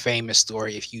to a famous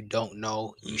story. If you don't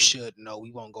know, you Mm, should know.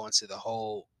 We won't go into the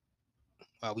whole.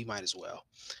 Well, we might as well.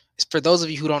 For those of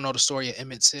you who don't know the story of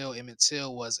Emmett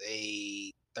Till was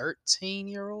a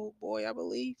 13-year-old boy, I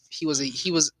believe. He was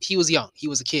young. He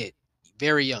was a kid,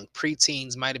 very young,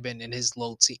 preteens, might have been in his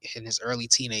in his early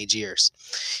teenage years.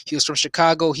 He was from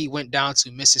Chicago. He went down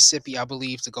to Mississippi, I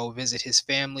believe, to go visit his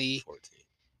family. 14.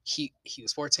 He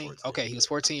was 14. 14. Okay, he was Yeah.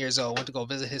 14 years old. Went to go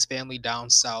visit his family down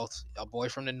south. A boy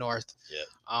from the north. Yeah.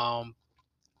 Um,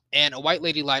 and a white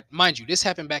lady lied. Mind you, this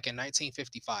happened back in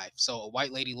 1955. So a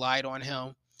white lady lied on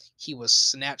him. He was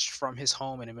snatched from his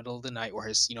home in the middle of the night, or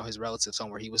his relatives' home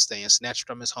where he was staying. Snatched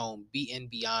from his home, beaten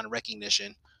beyond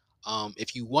recognition.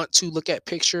 If you want to look at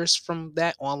pictures from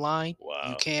that online, you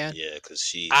Wow. can. Yeah, because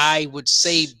she's I would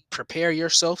say prepare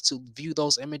yourself to view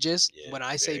those images. yeah, When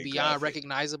I say very beyond graphic.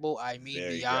 recognizable, I mean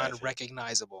Very beyond graphic.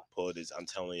 recognizable. Pulled his I'm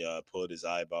telling you, I pulled his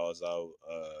eyeballs out,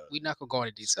 We're not gonna go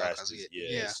into detail scratched because his yeah,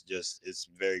 yeah. it's just it's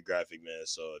very graphic, man.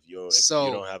 So if you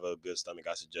So don't have a good stomach,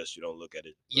 I suggest you don't look at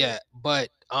it. But yeah, but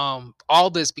all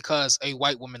this because a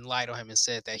white woman lied on him and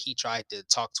said that he tried to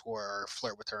talk to her or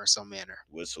flirt with her in some manner.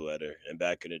 whistle at her. And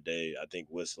back in the day, I think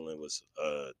whistling was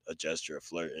a gesture of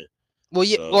flirting. Well,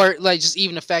 yeah, So or like just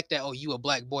even the fact that oh, you a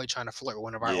black boy trying to flirt with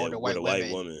one of our yeah, older with white a white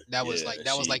women. woman, That was yeah, like and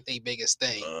that was like the biggest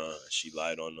thing. she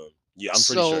lied on them. Yeah, I'm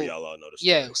pretty sure So y'all all know the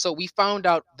yeah, story. so we found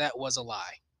out that was a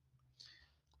lie.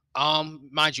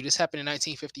 Mind you, this happened in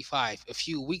 1955. A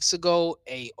few weeks ago,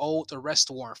 a old arrest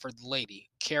warrant for the lady,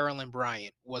 Carolyn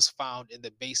Bryant, was found in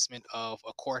the basement of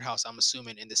a courthouse. I'm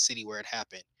assuming in the city where it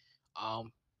happened.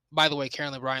 Um, by the way,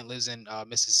 Carolyn Bryant lives in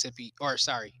Mississippi, or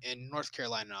sorry, in North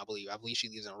Carolina, I believe. I believe she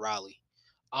lives in Raleigh.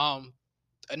 Um,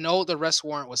 an old arrest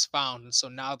warrant was found, and so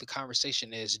now the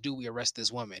conversation is, do we arrest this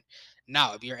woman?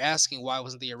 Now, if you're asking why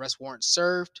wasn't the arrest warrant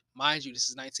served, mind you, this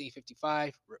is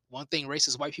 1955. One thing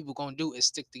racist white people gonna do is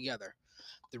stick together.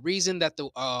 The reason that the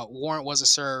warrant wasn't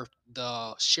served,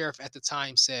 the sheriff at the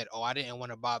time said, "Oh, I didn't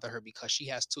want to bother her because she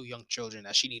has two young children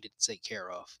that she needed to take care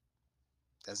of."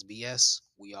 That's BS.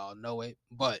 We all know it.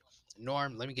 But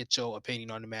Norm, let me get your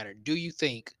opinion on the matter. Do you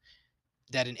think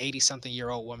that an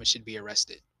 80-something-year-old woman should be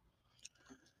arrested?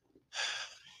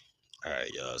 All right,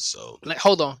 y'all. So Like,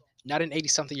 hold on, not an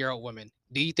 80-something-year-old woman.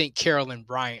 Do you think Carolyn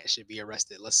Bryant should be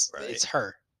arrested? right, It's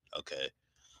her. okay.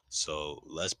 So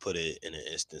let's put it in an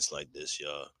instance like this,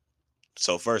 y'all.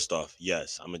 So first off,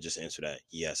 yes, I'm gonna just answer that.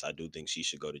 Yes, I do think she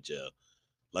should go to jail.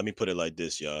 Let me put it like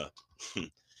this, y'all.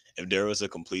 If there was a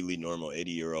completely normal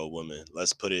 80-year-old woman,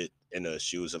 let's put it in the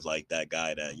shoes of like that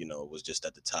guy that, was just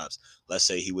at the tops. Let's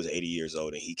say he was 80 years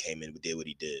old and he came in and did what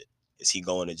he did. Is he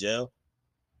going to jail?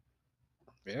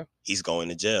 Yeah. He's going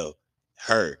to jail.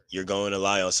 You're going to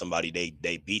lie on somebody.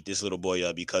 They beat this little boy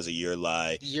up because of your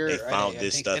lie. They You're found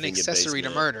this stuff an in your accessory to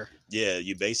basement. murder. Yeah,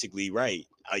 you basically right.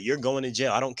 You're going to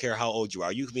jail. I don't care how old you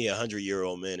are. You can be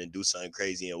 100-year-old man and do something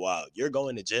crazy and wild. You're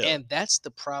going to jail. And that's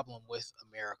the problem with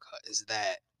America is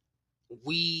that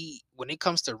when it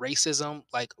comes to racism,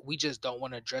 like we just don't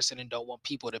want to address it and don't want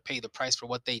people to pay the price for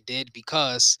what they did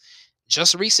because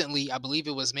just recently, I believe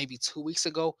it was maybe 2 weeks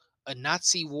ago, a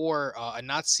Nazi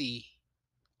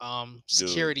Dude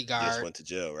security just guard. went to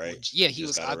jail, right? Yeah, He he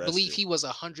just was. got I believe arrested. he was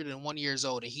 101 years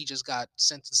old, and he just got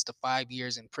sentenced to 5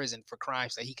 years in prison for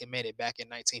crimes that he committed back in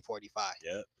 1945.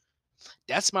 Yep.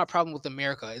 That's my problem with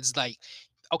America. It's like,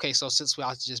 okay, so since we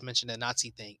also just mentioned the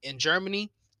Nazi thing in Germany,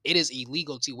 it is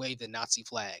illegal to wave the Nazi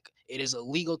flag. It is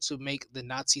illegal to make the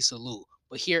Nazi salute.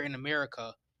 But here in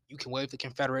America, you can wave the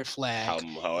Confederate flag.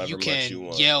 You However much you can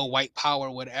want. yell white power,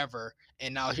 whatever.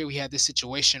 And now here we have this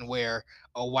situation where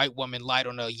a white woman lied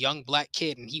on a young black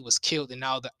kid and he was killed. And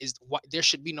now there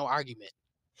should be no argument.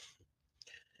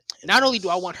 And Not only do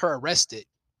I that's want her arrested,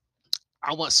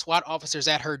 I want SWAT officers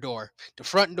at her door, the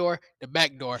front door, the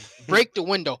back door. Break the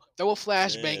window, throw a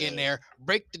flashbang in man, there,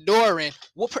 break the door in.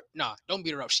 Whoop her. Nah, don't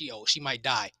beat her up. She old. She might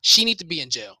die. She need to be in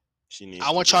jail. she I needs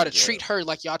to want be y'all in to treat jail. her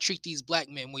like y'all treat these black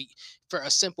men for a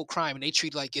simple crime, and they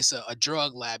treat it like it's a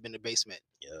drug lab in the basement.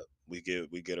 Yep.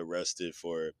 We get arrested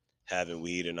for having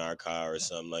weed in our car or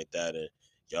something like that, and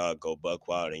y'all go buck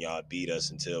wild and y'all beat us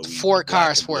until we Four black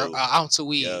cars and for an blue. ounce of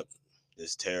weed. Yep.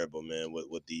 It's terrible, man.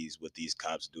 What these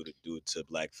cops do to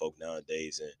black folk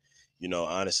nowadays, and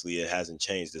honestly, it hasn't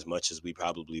changed as much as we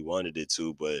probably wanted it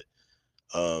to, but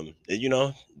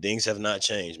things have not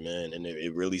changed, man, and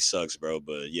it really sucks, bro.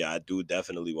 But yeah, I do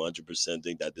definitely 100%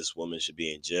 think that this woman should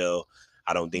be in jail.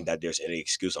 I don't think that there's any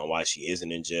excuse on why she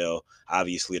isn't in jail.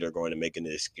 Obviously, they're going to make an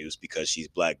excuse because she's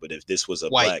black, but if this was a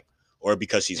White. black or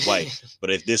because she's white, but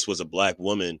if this was a black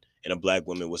woman and a black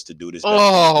woman was to do this back in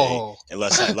the day, Oh. and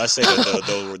let's say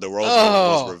the roles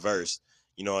was Oh. reversed,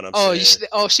 you know what I'm Oh,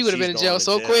 saying? she would have She's been in going jail to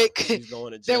so jail. quick. She's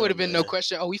going to There would jail, have been no man.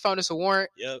 question. Oh, we found us a warrant.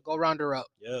 Yep. Go round her up.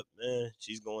 Yep, man.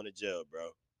 She's going to jail,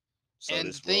 bro. So And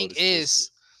the this thing world is twisted.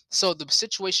 is, so the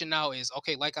situation now is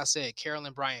okay. Like I said,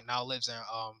 Carolyn Bryant now lives in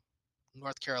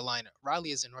North Carolina.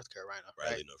 Riley is in North Carolina, right?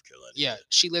 Riley, North Carolina. Yeah, Yeah.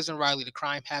 she lives in Riley. The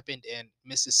crime happened in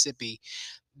Mississippi.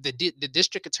 The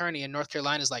district attorney in North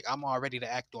Carolina is like, I'm all ready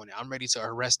to act on it. I'm ready to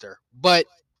arrest her. But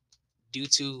due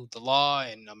to the law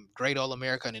and great old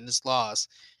America and its laws,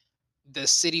 the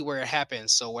city where it happened,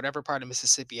 so whatever part of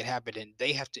Mississippi it happened in,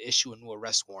 they have to issue a new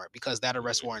arrest warrant because that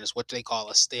arrest warrant Mhm. is what they call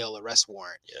a stale arrest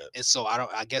warrant. Yep. And so I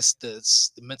don't. I guess the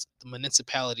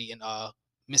municipality in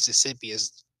Mississippi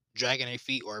is dragging their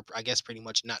feet, or I guess pretty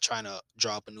much not trying to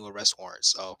draw up a new arrest warrant.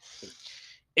 So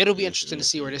it'll be interesting to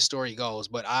see where Mhm. this story goes.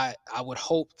 But I would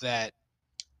hope that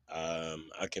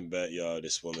I can bet y'all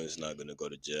this woman is not gonna go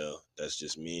to jail. That's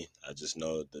just me. I just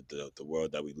know that the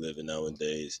world that we live in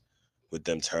nowadays, with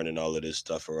them turning all of this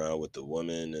stuff around with the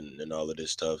woman and all of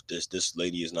this stuff, this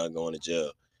lady is not going to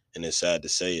jail. And it's sad to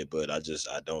say it, but I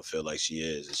don't feel like she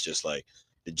is. It's just like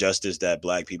the justice that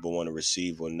black people want to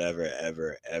receive will never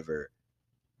ever ever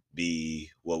be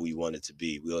what we want it to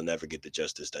be. We'll never get the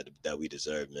justice that we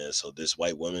deserve, man. So this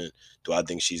white woman, do I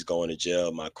think she's going to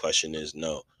jail? My question is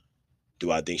no.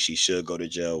 Do I think she should go to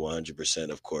jail? 100%,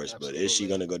 of course. But is she absolutely.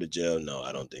 going to go to jail? No,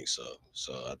 I don't think so.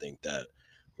 So I think that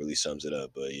really sums it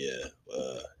up. But yeah,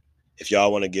 if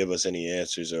y'all want to give us any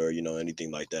answers or,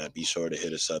 anything like that, be sure to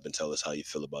hit us up and tell us how you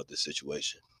feel about this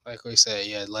situation. Like we said,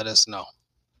 yeah, let us know.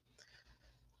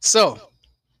 So,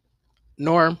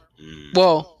 Norm, Mm,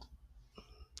 well,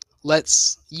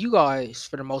 you guys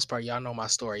for the most part, y'all know my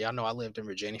story. Y'all know I lived in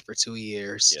Virginia for 2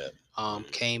 years. yeah.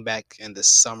 Mm, Came back in the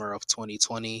summer of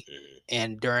 2020, mm,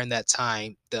 and during that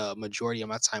time, the majority of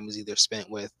my time was either spent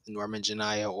with Norman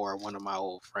Janaya or one of my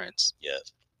old friends. yeah.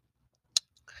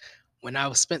 When I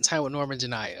was spent time with Norman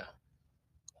Janaya,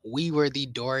 we were the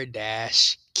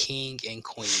DoorDash king and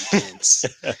queen pins.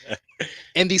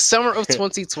 In the summer of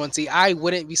 2020, I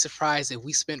wouldn't be surprised if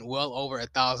we spent well over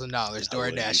 $1,000 I wouldn't be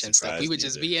DoorDash and stuff. We surprised would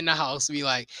just either. be in the house, be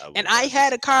like, I and would I not be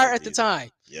had a car surprised at the either.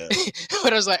 time, Yep.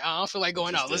 but I was like, I don't feel like You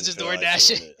going just out. Let's didn't just feel like DoorDash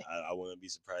doing it. it. I wouldn't be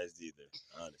surprised either,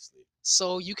 honestly.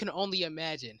 So you can only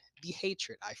imagine the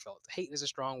hatred I felt. Hate is a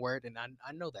strong word, and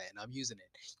I know that, and I'm using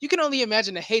it. You can only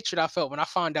imagine the hatred I felt when I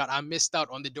found out I missed out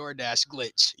on the DoorDash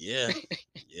glitch. Yeah,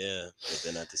 yeah. But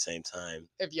then at the same time,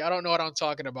 If y'all don't know what I'm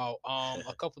talking about,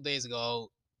 a couple days ago,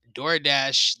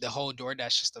 DoorDash, the whole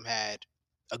DoorDash system had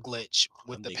a glitch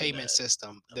with I'm the thinking payment that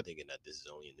system. I'm thinking that this is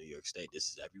only in New York State. This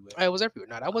is everywhere. It was everywhere.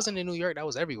 No, that wasn't Wow. in New York. That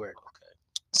was everywhere. Okay.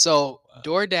 So Wow.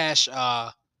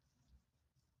 DoorDash,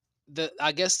 the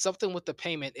I guess something with the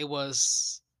payment, it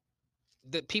was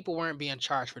that people weren't being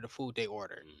charged for the food they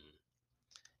ordered. Mm,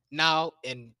 Now,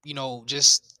 and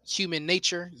just human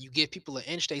nature, you give people an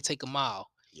inch, they take a mile.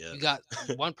 yep. You got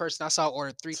one person I saw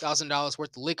ordered $3,000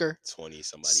 worth of liquor. 20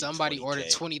 somebody Somebody ordered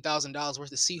 20K. $20,000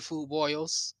 worth of seafood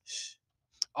boils.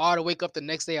 All to wake up the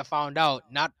next day, I found out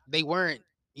not they weren't.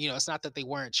 It's not that they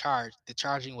weren't charged. The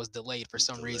charging was delayed for Was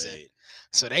some reason. delayed.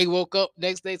 So they woke up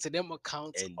next day to them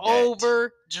accounts In debt.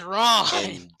 overdrawn.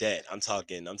 In debt. I'm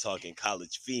talking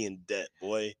college fee in debt,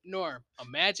 boy. Norm,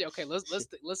 imagine. Okay, let's.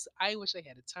 I wish I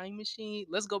had a time machine.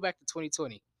 Let's go back to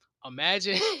 2020.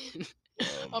 Imagine,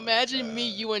 Oh my imagine me,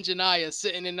 god. you, and Janaya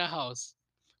sitting in the house.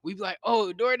 We be like,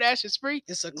 "Oh, DoorDash is free."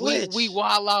 It's a We glitch.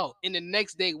 wild out, and the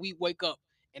next day we wake up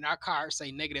and our car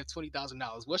say negative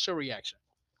 $20,000. What's your reaction?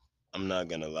 I'm not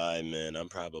gonna lie, man. I'm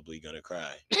probably gonna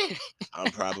cry. I'm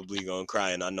probably gonna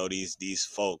cry, and I know these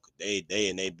folk. They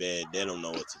in their bed. They don't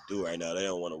know what to do right now. They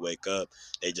don't want to wake up.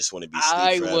 They just want to be asleep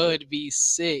I forever. would be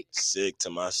sick. Sick to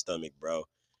my stomach, bro.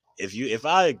 If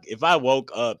I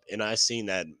woke up and I seen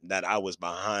that I was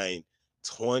behind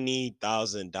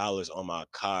 $20,000 on my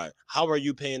card, how are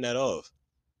you paying that off?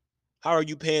 How are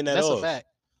you paying that That's a off? fact.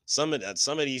 Some of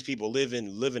these people live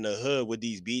in the hood with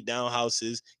these beat down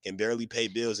houses, can barely pay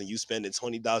bills, and you spending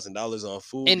 $20,000 on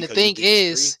food And the because you thing think it's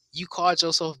free. is, you called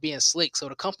yourself being slick, so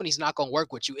the company's not gonna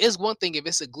work with you. It's one thing if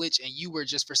it's a glitch and you were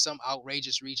just for some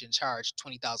outrageous reason charged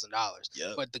 $20,000,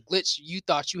 Yep. but the glitch you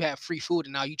thought you had free food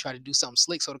and now you try to do something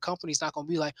slick, so the company's not gonna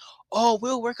be like, "Oh,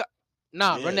 we'll work."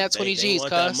 Nah, run Yeah, that they 20 they G's,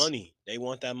 want that cuz money. They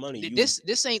want that money.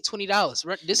 this ain't $20.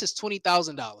 This is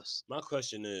 $20,000. My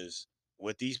question is,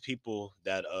 with these people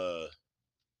that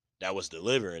was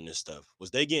delivering this stuff, was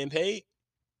they getting paid?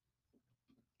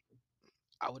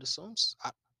 I would assume.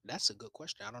 That's a good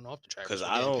question. I don't know if the Cause drivers were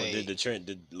I getting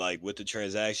don't paid. like with the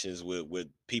transactions with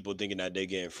people thinking that they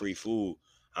getting free food.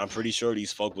 I'm pretty sure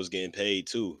these folk was getting paid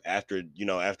too. After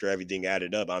everything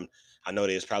added up, I know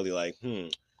they was probably like,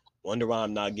 wonder why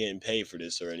I'm not getting paid for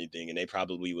this or anything, and they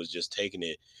probably was just taking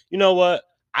it. You know what?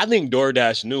 I think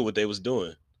DoorDash knew what they was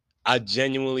doing. I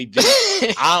genuinely do.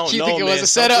 I don't You think know, it was man. a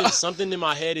setup? Something in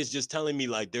my head is just telling me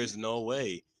like, there's no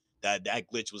way that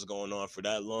glitch was going on for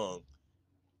that long,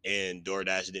 and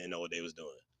DoorDash didn't know what they was doing.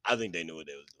 I think they knew what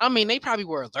they was I doing, mean, bro. they probably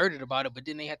were alerted about it, but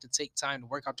then they had to take time to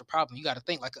work out the problem. You got to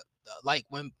think like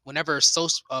whenever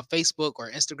Facebook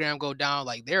or Instagram go down,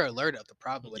 like they're alerted of the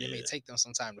problem, but it may Yeah, take them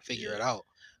some time to figure yeah. it out.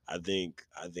 I think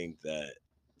that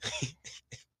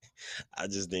I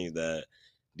just think that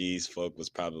these folk was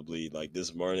probably like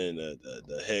this morning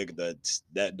the head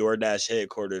that DoorDash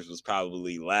headquarters was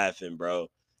probably laughing, bro.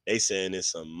 They saying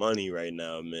it's some money right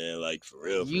now, man. Like for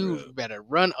real, for You real. better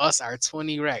run us our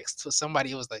 20 racks. To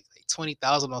somebody it was like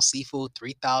 20,000 on seafood,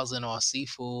 3,000 on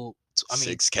seafood. I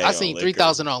mean, I 6K on seen liquor.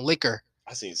 3,000 on liquor.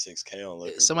 I seen 6K on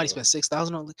liquor, Somebody bro. spent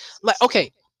 6,000 on like 6K.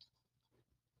 okay,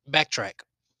 backtrack.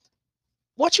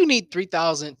 What you need 3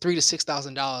 to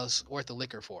 6,000 dollars worth of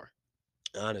liquor for?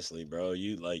 Honestly, bro,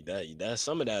 you like that. That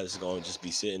some of that is gonna just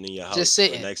be sitting in your Just house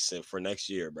sitting. for next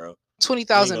year, bro. twenty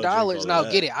You ain't thousand gonna drink dollars. all of Now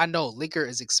get that. it. I know liquor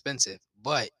is expensive,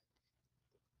 but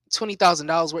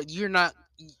 $20,000 worth. You're not.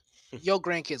 Your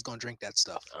grandkids gonna drink that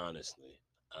stuff. Honestly,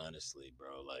 honestly,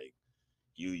 bro, like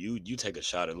you take a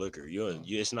shot of liquor. You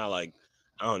it's not like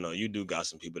I don't know. You do got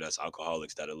some people that's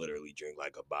alcoholics that'll literally drink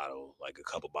like a bottle, like a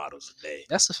couple bottles a day.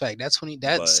 That's the fact. That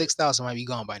that But 6,000 might be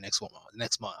gone by next one.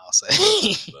 Next month, I'll but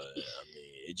say. but I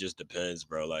mean, it just depends,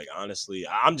 bro. Like honestly,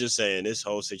 I'm just saying this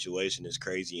whole situation is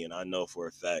crazy, and I know for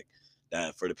a fact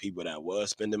that for the people that was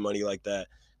spending money like that.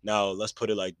 Now let's put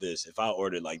it like this: if I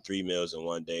ordered like 3 meals in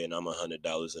one day and I'm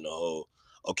 $100 in a hole,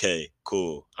 okay,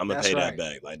 cool, I'm gonna That's pay that right.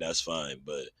 back. Like that's fine.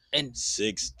 But And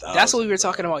six that's what we thousand, were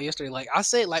talking bro. about yesterday. Like I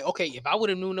said, like okay, if I would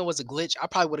have known there was a glitch, I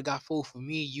probably would have got food for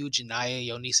me, you, Janaya,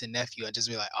 your niece and nephew. I'd just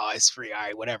be like, oh, it's free. All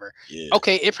right, whatever. Yeah,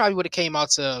 Okay, it probably would have came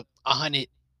out to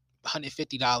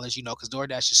 150, because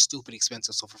DoorDash is stupid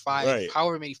expensive. So for right.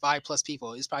 however many 5+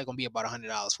 people, it's probably gonna be about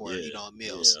 $100 for Yeah, yeah,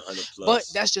 meals. 100 But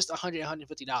plus. that's just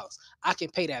 150. I can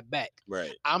pay that back.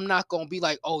 Right. I'm not gonna be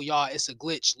like, oh y'all, it's a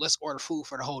glitch. Let's order food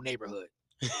for the whole neighborhood.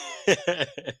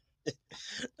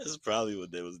 That's probably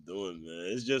what they was doing, man.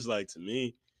 It's just like to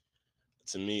me,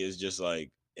 it's just like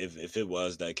if it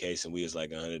was that case and we was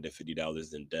like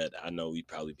 $150 in debt, I know we'd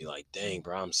probably be like, dang,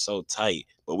 bro, I'm so tight.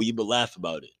 But we would laugh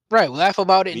about it. Right, we laugh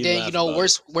about it, and We then laugh about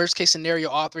it. worst case scenario,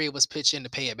 all three of us pitch in to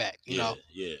pay it back. Yeah,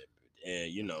 yeah.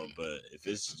 And but if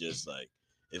it's just like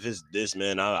if it's this,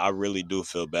 man, I really do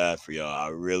feel bad for y'all. I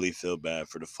really feel bad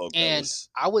for the folk that And was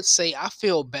I would say I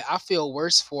feel bad. I feel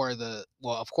worse for the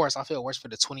well, of course, I feel worse for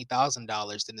the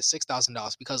 $20,000 than the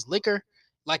 $6,000 because liquor,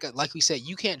 like we said,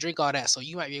 you can't drink all that, so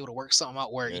you might be able to work something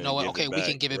out where you know and what, give okay, it we back.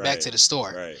 can give it back Right. to the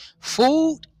store. Right.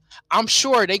 Food, I'm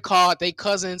sure they called they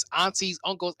cousins, aunties,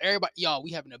 uncles, everybody. Y'all,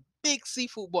 we having a big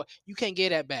seafood boy. You can't get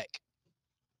that back.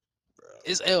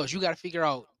 It's Bro. L's. You got to figure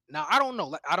out. Now I don't know.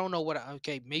 Like I don't know what.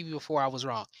 Okay, maybe before I was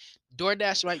wrong.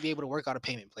 DoorDash might be able to work out a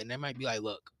payment plan. They might be like,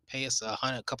 look, pay us a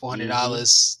couple hundred Mm-hmm.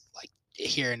 dollars, like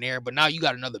here and there. But now you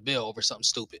got another bill over something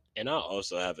stupid. And I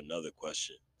also have another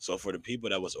question. So for the people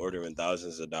that was ordering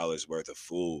thousands of dollars worth of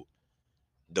food,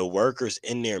 the workers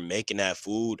in there making that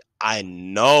food, I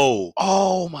know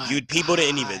Oh my you people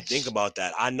didn't even think gosh! about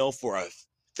that. I know for a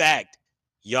fact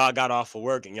y'all got off of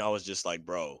work and y'all was just like,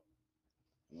 bro,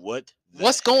 what the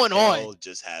What's going on? hell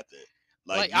just happened?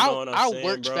 Like, Like you know what I'm I saying,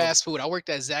 worked bro? fast food. I worked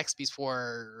at Zaxby's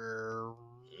for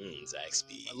a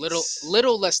Zaxby's.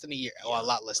 little less than a year. Well, a Yeah,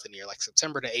 lot less than a year, like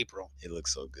September to April. it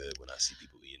looks so good when I see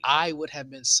people eating that. I would have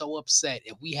been so upset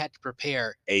if we had to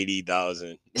prepare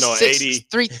 80,000. No, six 80.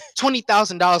 three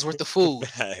 $20,000 worth of food.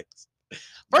 Facts.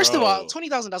 First of all, Bro.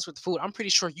 $20,000 worth of food. I'm pretty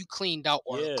sure you cleaned out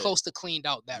or Yeah. close to cleaned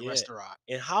out that Yeah. restaurant.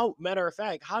 And how matter of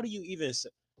fact, how do you even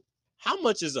how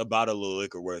much is a bottle of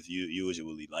liquor worth you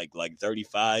usually? Like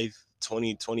 35,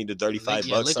 20 to 35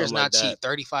 Yeah, bucks, liquor's something like not cheap. that.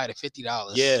 35 to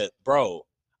 $50. Yeah, bro.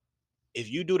 If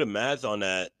you do the math on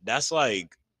that, that's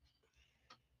like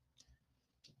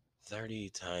 30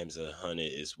 times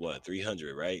 100 is what?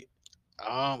 300, right?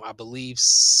 I believe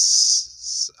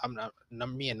I'm not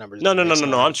me and numbers No, don't no, no, mix. no, So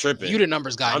no. I'm you tripping. the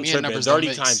numbers guy. I'm Me and tripping. numbers don't 30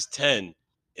 times mix. 10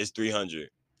 is 300.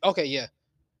 Okay, yeah.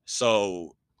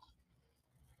 So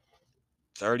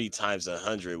 30 times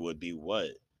 100 would be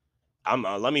what? I'm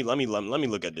let me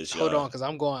look at this, Hold y'all. on, because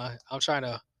I'm trying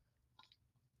to.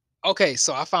 Okay,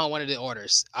 so I found one of the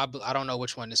orders. I don't know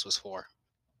which one this was for.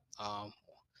 Um,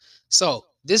 so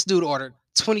this dude ordered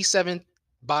 27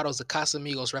 bottles of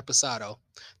Casamigos Reposado,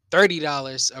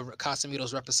 $30 of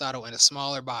Casamigos Reposado in a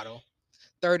smaller bottle,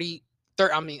 30,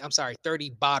 I'm sorry,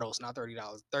 30 bottles, not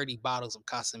 $30, 30 bottles of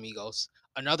Casamigos,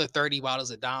 another 30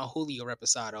 bottles of Don Julio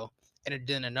Reposado, and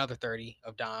then another 30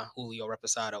 of Don Julio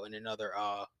Reposado and another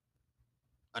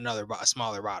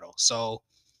smaller bottle. So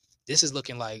this is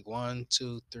looking like 1,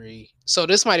 2, 3. So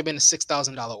this might have been a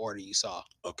 $6,000 order you saw.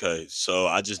 Okay, so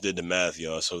I just did the math,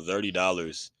 y'all. So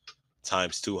 $30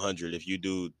 times 200. If you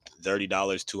do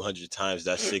 $30 200 times,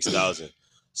 that's 6,000.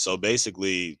 So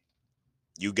basically,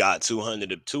 you got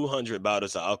 200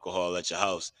 bottles of alcohol at your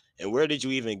house. And where did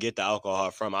you even get the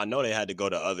alcohol from? I know they had to go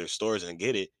to other stores and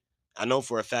get it. I know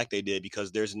for a fact they did,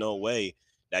 because there's no way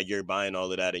that you're buying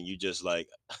all of that and you just like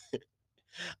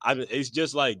it's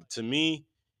just like, to me,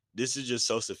 this is just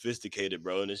so sophisticated,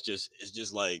 bro. And it's just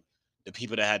like the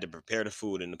people that had to prepare the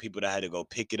food and the people that had to go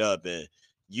pick it up, and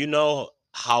you know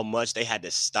how much they had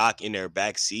to stock in their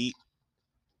back seat.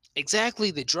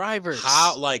 Exactly, the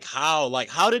How drivers. like how like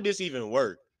how did this even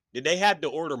work? Did they have to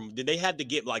order? Did they have to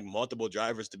get like multiple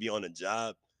drivers to be on the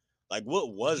job? Like,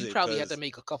 what was You it? probably had to Because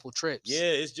make a couple trips. yeah,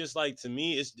 it's just like, to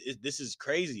me, this is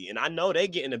crazy, and I know they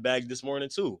get in the bag this morning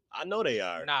too. I know they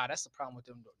are. Nah, that's the problem with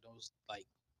them. Those like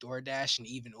DoorDash and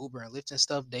even Uber and Lyft and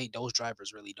stuff. Those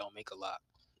drivers really don't make a lot.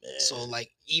 So Man,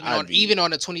 like even I'd on be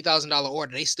a $20,000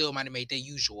 order, they still might have made their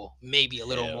usual, maybe a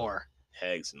little hell more.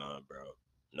 hegs nah, bro.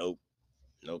 Nope,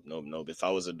 nope, nope, nope. If I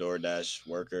was a DoorDash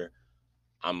worker,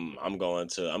 I'm going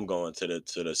to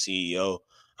the CEO.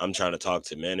 I'm trying to talk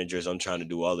to managers. I'm trying to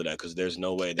do all of that, because there's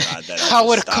no way that I I can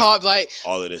would have stock called like,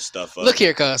 all of this stuff look up.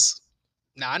 here, cuz.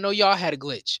 Now I know y'all had a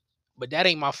glitch, but that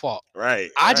ain't my fault.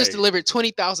 Right, I just right. delivered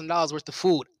 $20,000 worth of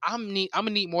food. I'm gonna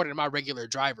need more than my regular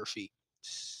driver fee.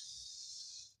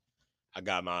 I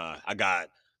got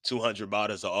 200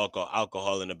 bottles of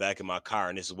alcohol in the back of my car,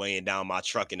 and it's weighing down my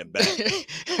truck in the back.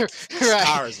 This Right,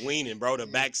 car is leaning, bro. The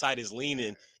backside is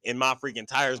leaning, and my freaking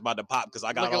tires about to pop because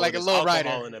I got looking all of like a this low rider.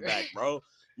 alcohol in the back, bro.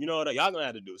 You know what? Y'all gonna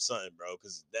have to do something, bro,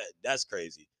 because that's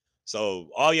crazy. So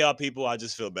all y'all people, I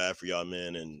just feel bad for y'all,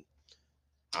 man, and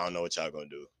I don't know what y'all gonna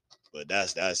do. But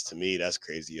that's to me, that's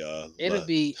crazy, y'all. It'll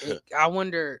be. I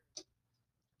wonder.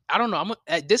 I don't know.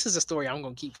 This is a story I'm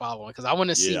gonna keep following because I want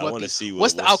to see Yeah, I want to see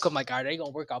what's the outcome. what's Like, are they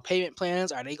gonna work out payment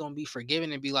plans? Are they gonna be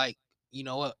forgiven and be like, you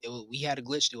know what, we had a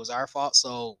glitch. It was our fault,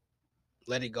 so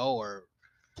let it go. Or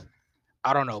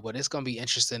I don't know, but it's gonna be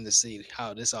interesting to see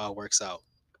how this all works out.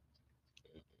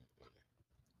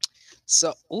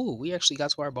 So, ooh, we actually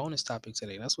got to our bonus topic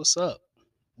today. That's what's up.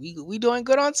 We doing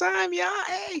good on time, yeah.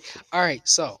 Hey, all right.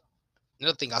 So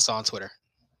another thing I saw on Twitter.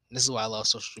 This is why I love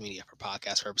social media for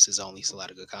podcast purposes only. It's a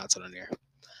lot of good content on there.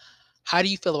 How do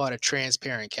you feel about a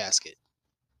transparent casket?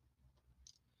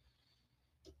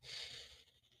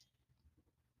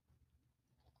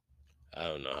 I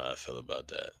don't know how I feel about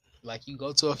that. Like you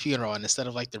go to a funeral and instead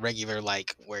of like the regular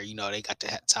like where they got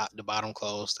the bottom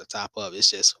closed, the top up, it's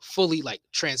just fully like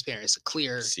transparent. It's a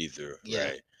clear, See through,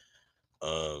 yeah. right?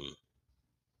 Um,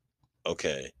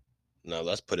 okay. Now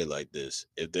let's put it like this: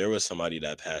 if there was somebody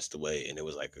that passed away and it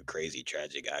was like a crazy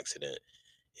tragic accident,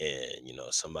 and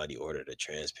somebody ordered a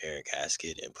transparent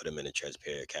casket and put them in a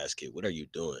transparent casket, what are you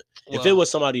doing? If it Well, was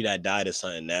somebody that died of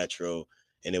something natural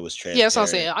and it was yeah, that's what I'm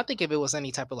saying. transparent, I think if it was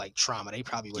any type of like trauma, they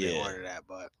probably wouldn't yeah, order that.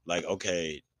 But like,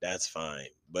 okay, that's fine.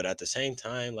 But at the same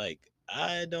time, like,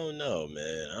 I don't know,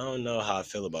 man. I don't know how I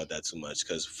feel about that too much.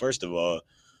 Because first of all,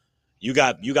 you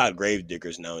got grave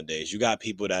diggers nowadays. You got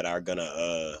people that are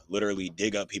gonna literally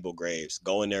dig up people graves,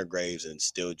 go in their graves and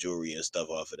steal jewelry and stuff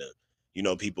off of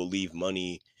them. People leave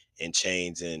money and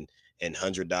chains and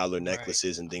 $100 right,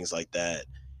 necklaces and things like that.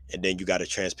 And then you got a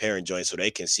transparent joint so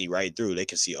they can see right through. They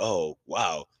can see, oh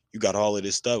wow, you got all of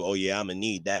this stuff. Oh yeah, I'm gonna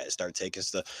need that and start taking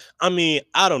stuff. I mean,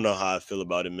 I don't know how I feel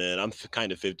about it, man. I'm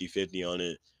kind of 50-50 on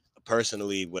it.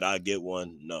 Personally, would I get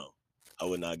one? No. I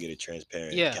would not get a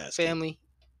transparent yeah, casket. family.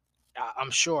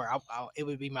 I'm sure it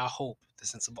would be my hope.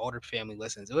 Since some older family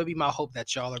listens, it would be my hope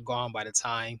that y'all are gone by the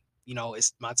time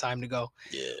it's my time to go.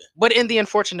 Yeah. But in the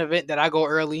unfortunate event that I go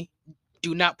early,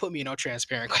 do not put me in no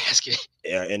transparent casket.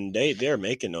 Yeah, and they're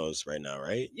making those right now,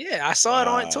 right? Yeah, I saw it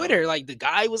on Wow, Twitter. Like the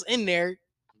guy was in there,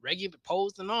 regular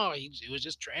posed and all. It was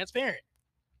just transparent.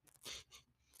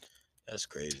 that's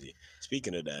crazy.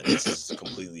 Speaking of that, this is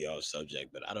completely off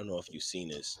subject, but I don't know if you've seen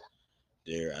this.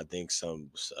 I think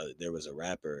there was a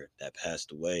rapper that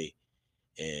passed away,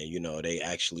 and they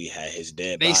actually had his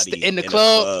dead body In the in a club.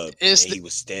 club, It's and he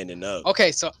was standing up.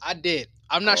 okay. So I did.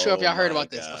 I'm not sure if Oh y'all heard my about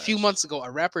this. A few gosh! months ago,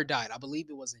 a rapper died. I believe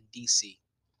it was in DC.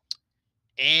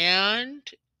 And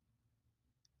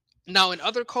now in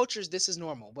other cultures, this is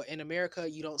normal, but in America,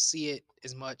 you don't see it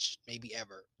as much, maybe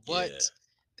ever. Yeah, But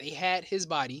they had his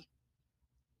body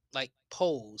like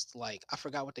posed, like I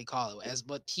forgot what they call it as,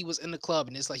 but he was in the club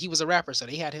and it's like he was a rapper, so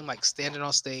they had him like standing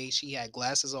on stage. He had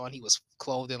glasses on. He was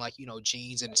clothed in like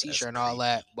jeans and a that's t-shirt and all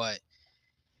that. creepy. But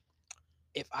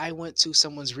if I went to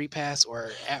someone's repast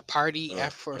or at party Uh,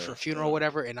 after for uh, funeral or uh.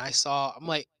 whatever, and I'm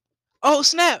like, oh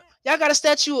snap, y'all got a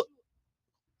statue.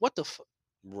 What the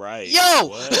Right? yo?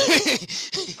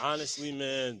 What? Honestly,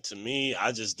 man, to me,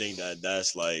 I just think that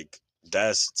that's like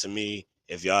That's to me.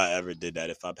 If y'all ever did that,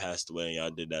 if I passed away and y'all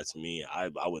did that to me, I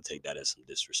would take that as some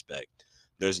disrespect.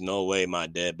 There's no way my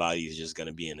dead body is just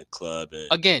gonna be in a club,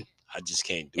 and Again, I just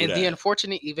can't do in the that.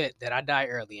 unfortunate event that I die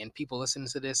early and people listening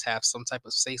to this have some type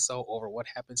of say so over what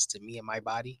happens to me and my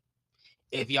body,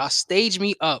 if y'all stage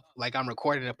me up like I'm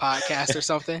recording a podcast or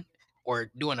something, or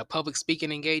doing a public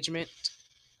speaking engagement,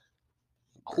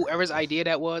 whoever's Bro, idea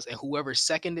that was and whoever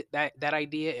seconded that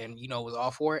idea and was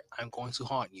all for it, I'm going to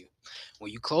haunt you.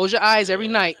 When you close your eyes every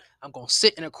man, night, I'm going to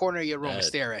sit in a corner of your room and that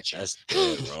stare at you. that's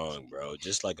dead wrong, bro.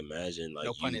 Just like imagine No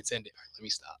like pun you intended. All right, let me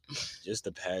stop.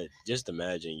 just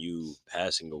imagine you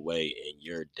passing away and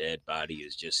your dead body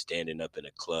is just standing up in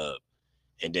a club,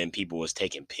 and then people was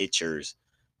taking pictures.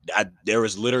 There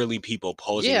was literally people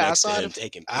posing Yeah, I next to saw him it.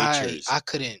 taking I pictures. I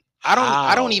couldn't. I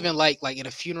don't How? even like in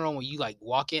a funeral when you like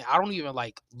walk in. I don't even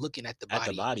like looking at the At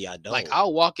the body. body, I Like don't.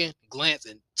 I'll walk in, glance,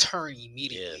 and turn Yeah,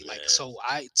 immediately. Like man. so,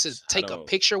 I to I take a don't.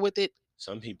 picture with it.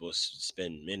 Some people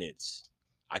spend minutes.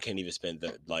 I can't even spend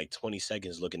like 20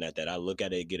 seconds looking at that. I look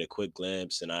at it, get a quick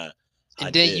glimpse, and I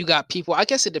And then you dip. got people. I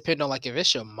guess it depends on like if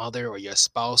it's your mother or your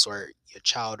spouse or your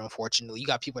child. Unfortunately, you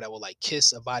got people that will like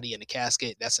kiss a body in a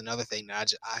casket. That's another thing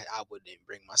that I wouldn't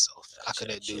bring myself. I I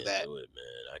couldn't do can't that. do it,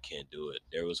 man. I can't do it.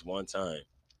 There was one time.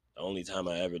 The only time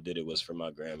I ever did it was for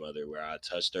my grandmother, where I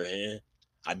touched her hand.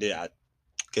 I did. I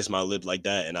kissed my lip like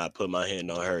that, and I put my hand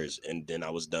on hers, and then I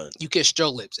was done. You kiss your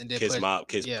lips and then Kiss put my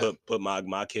kiss yeah. put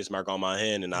my kiss mark on my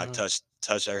hand, and I Mhm.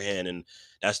 touched her hand, and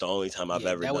that's the only time I've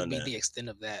Yeah, ever that would done be that. the extent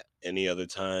of that. Any other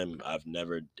time, I've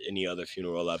never. Any other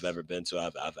funeral I've ever been to,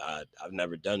 I've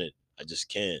never done it. I just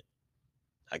can't.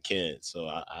 I can't. So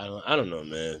I don't know,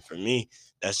 man. For me,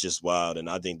 that's just wild, and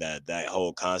I think that that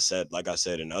whole concept, like I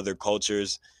said, in other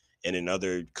cultures and in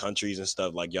other countries and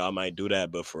stuff, like y'all might do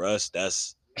that, but for us,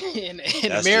 in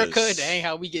that's America, that ain't just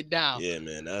how we get down. yeah,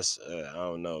 man. That's I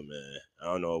don't know, man. I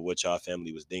don't know what y'all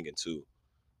family was thinking too.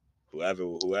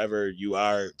 Whoever you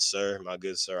are, sir, my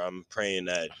good sir, I'm praying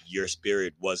that your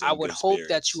spirit was I in would good hope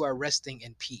that you spirits. are resting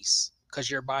in peace because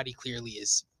your body clearly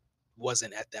is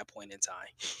wasn't at that point in time.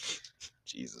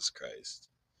 Jesus Christ.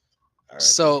 R.I.P.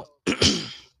 So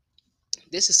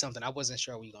this is something I wasn't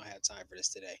sure we gonna have time for this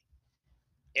today.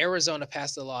 Arizona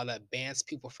passed a law that bans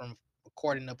people from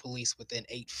recording the police within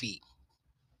 8 feet.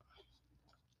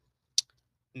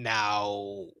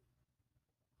 Now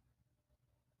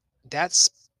that's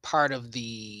part of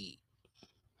the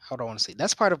how do I want to say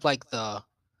that's part of like the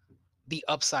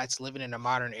upsides to living in a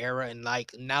modern era, and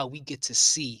like now we get to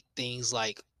see things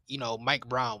like Mike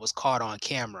Brown was caught on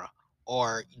camera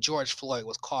or George Floyd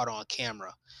was caught on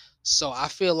camera. So I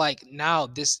feel like now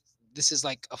this is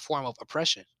like a form of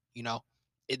oppression. you know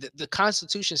the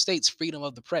Constitution states freedom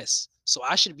of the press, so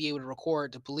I should be able to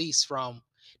record the police from.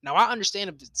 Now I understand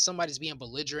if somebody's being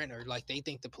belligerent or like they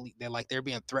think the police they're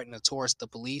being threatened towards the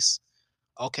police.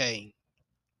 Okay,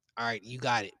 all right, you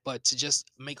got it. But to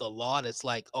just make a law that's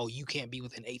like, oh, you can't be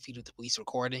within 8 feet of the police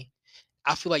recording,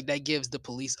 I feel like that gives the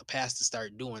police a pass to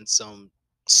start doing some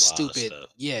Wild stupid, stuff.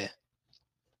 yeah.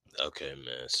 Okay,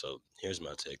 man. So here's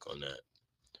my take on that.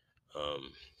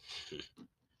 Um,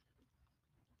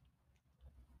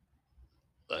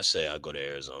 let's say I go to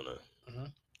Arizona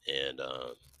Mhm. and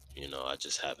I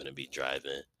just happen to be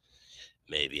driving.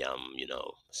 Maybe I'm,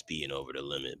 speeding over the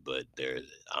limit, but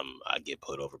I get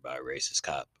put over by a racist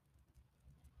cop.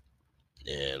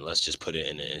 And let's just put it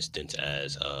in an instance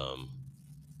as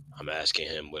I'm asking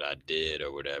him what I did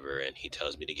or whatever, and he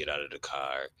tells me to get out of the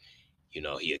car.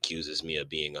 He accuses me of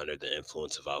being under the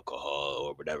influence of alcohol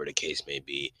or whatever the case may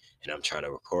be, and I'm trying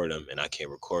to record him and I can't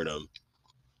record him.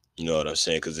 You know what I'm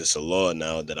saying? Because it's a law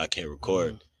now that I can't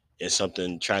record, Mhm. and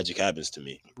something tragic happens to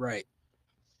me. Right.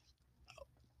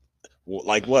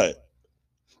 Like what?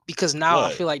 Because now I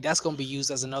What? feel like that's gonna be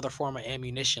used as another form of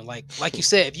ammunition. Like you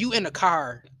said, if you in a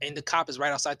car and the cop is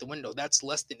right outside the window, that's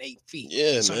less than 8 feet.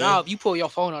 Yeah, So now man. if you pull your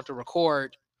phone out to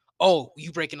record, oh,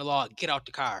 you breaking the law, get out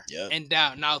the car. Yep. And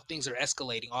now things are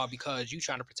escalating all because you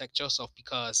trying to protect yourself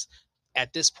because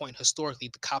at this point, historically,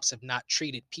 the cops have not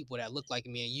treated people that look like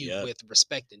me and you Yep. with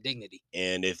respect and dignity.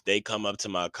 And if they come up to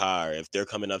my car, if they're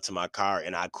coming up to my car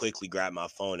and I quickly grab my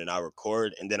phone and I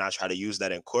record and then I try to use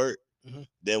that in court, Mhm.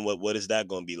 then what is that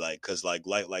going to be like? Because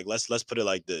let's put it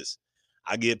like this: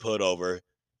 I get put over.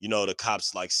 The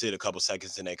cops like sit a couple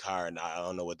seconds in their car, and I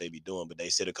don't know what they be doing, but they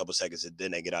sit a couple seconds and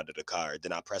then they get out of the car.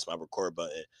 Then I press my record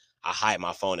button. I hide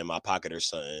my phone in my pocket or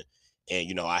something,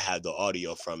 and I have the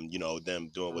audio from them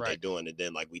doing what they Right. doing, and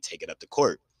then like we take it up to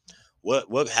court.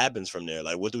 What happens from there?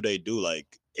 Like, what do they do?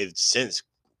 Like, if since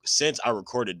I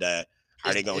recorded that, are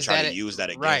Is they gonna is try to that it? use that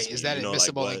Right? against me? Is that Like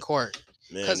admissible in what? court?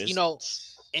 Man, Because it's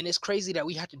And it's crazy that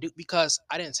we had to do because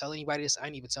I didn't tell anybody this. I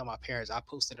didn't even tell my parents. I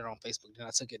posted it on Facebook, then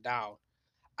I took it down.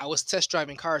 I was test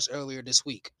driving cars earlier this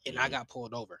week and I Mhm. got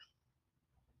pulled over.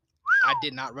 I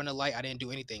did not run a light. I didn't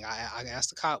do anything. I asked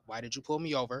the cop, why did you pull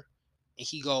me over? And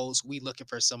he goes, we looking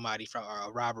for somebody for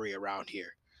a robbery around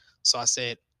here. So I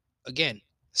said, again,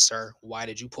 sir, why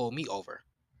did you pull me over?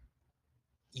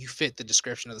 You fit the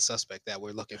description of the suspect that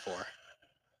we're looking for.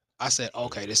 I said,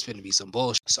 okay, this Mhm. finna be some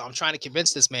bullshit. So I'm trying to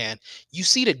convince this man, you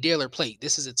see the dealer plate.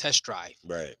 This is a test drive.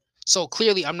 Right. So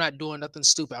clearly I'm not doing nothing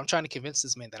stupid. I'm trying to convince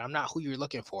this man that I'm not who you're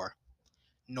looking for.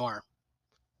 Norm.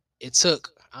 It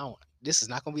took, I don't, this is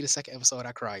not gonna be the second episode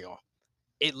I cry on.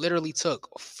 It literally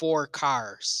took four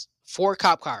cop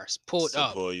cars pulled To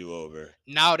up. pull you over.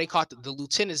 Now they caught the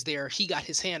lieutenant's there. He got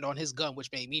his hand on his gun,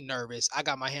 which made me nervous. I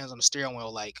got my hands on the steering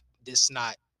wheel, like, this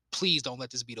not, please don't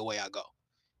let this be the way I go.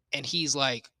 And he's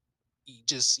like,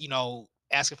 just,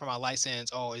 asking for my license.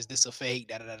 Oh, is this a fake?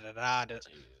 Da da da da da.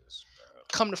 Jesus, bro.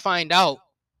 Come to find out,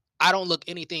 I don't look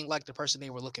anything like the person they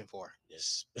were looking for.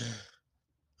 Yes.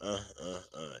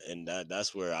 And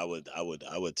that's where I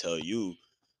would tell you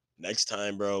next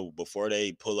time, bro, before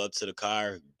they pull up to the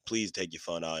car, please take your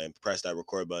phone out and press that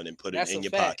record button and put it That's in a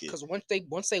your fact. pocket. Because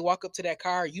once they walk up to that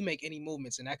car, you make any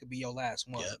movements, and that could be your last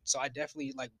one. Yep. So I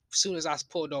definitely, like, as soon as I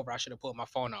pulled over, I should have pulled my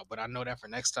phone out. But I know that for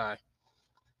next time,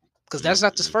 because that's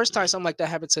not the first time Mm-mm-mm. something like that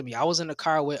happened to me. I was in the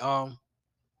car with I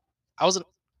was in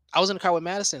I was in the car with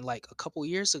Madison like a couple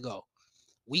years ago.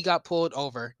 We got pulled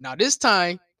over. Now this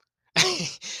time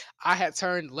I had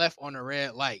turned left on a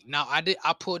red light. Now I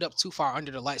pulled up too far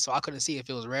under the light, so I couldn't see if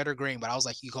it was red or green. But I was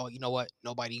like, you know what?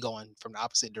 Nobody going from the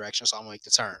opposite direction, so I'm gonna make the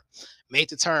turn. Made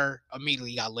the turn,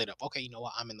 immediately got lit up. Okay, you know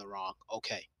what? I'm in the wrong.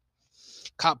 Okay.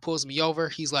 Cop pulls me over.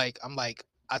 I'm like,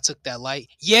 I took that light.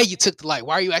 Yeah, you took the light.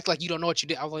 Why are you acting like you don't know what you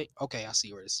did? I was like, okay, I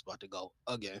see where this is about to go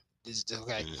again. This is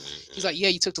okay. He's Mm-mm-mm. like, yeah,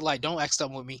 you took the light. Don't act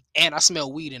something with me. And I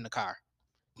smell weed in the car.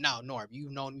 Now, Norm,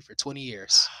 you've known me for 20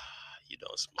 years. You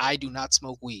don't I smoke. do not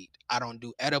smoke weed. I don't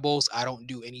do edibles. I don't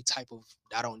do any type of,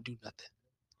 I don't do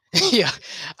nothing. Yeah.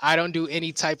 I don't do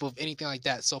any type of anything like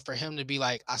that. So for him to be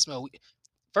like, I smell weed.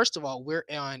 First of all,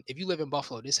 if you live in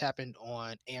Buffalo, this happened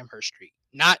on Amherst Street,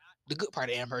 not the good part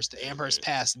of Amherst, the Amherst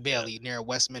past Yeah. Bailey near Yeah.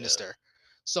 Westminster.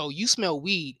 So you smell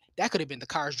weed. That could have been the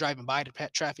cars driving by the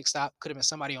traffic stop. Could have been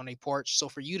somebody on their porch. So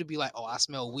for you to be like, oh, I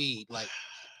smell weed, like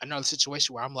another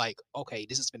situation where I'm like, okay,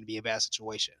 this is going to be a bad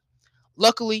situation.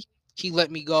 Luckily, he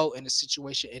let me go and the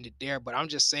situation ended there. But I'm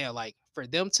just saying, like, for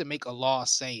them to make a law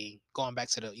saying, going back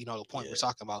to the point we're Yeah.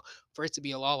 talking about, for it to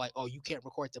be a law like, oh, you can't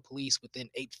record the police within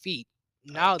 8 feet.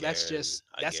 I Now guarantee.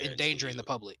 I that's guarantee endangering the you.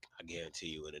 public. I guarantee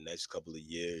you, in the next couple of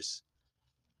years,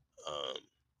 um,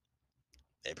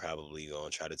 they probably gonna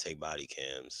try to take body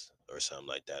cams or something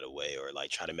like that away, or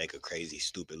like try to make a crazy,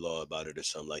 stupid law about it or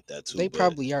something like that too. They But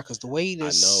probably are because the way I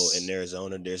know in this,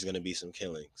 Arizona there's gonna be some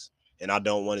killings. And I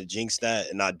don't want to jinx that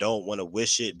and I don't want to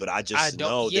wish it, but I I just don't,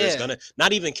 know there's yeah, gonna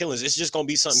not even killings, it's just gonna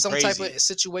be something some type of crazy.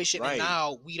 situation. And Right.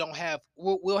 now we don't have,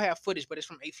 we'll have footage, but it's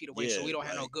from 8 feet away. So Yeah, we don't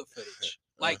have no like good footage.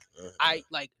 uh, Like, uh, uh,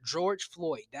 like George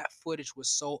Floyd, that footage was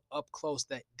so up close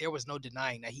that there was no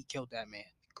denying that he killed that man.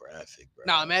 graphic, bro.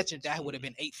 Now imagine that would have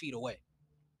been 8 feet away.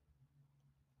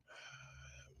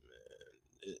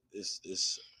 It's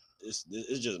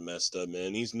just messed up,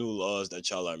 man. These new laws that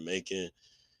y'all are making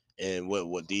and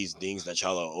what these things that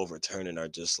y'all are overturning are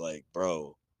just like,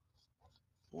 bro,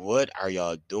 what are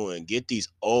y'all doing? Get these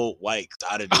old white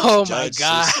out of this Oh my judge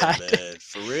system, god. man.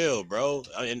 For real, bro.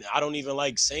 And I don't even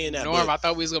like saying that, Norm, but I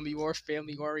thought we was gonna be more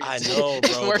family I oriented, know,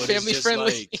 bro. more But family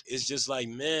friendly. it's just like,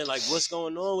 man, like what's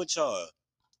going on with y'all?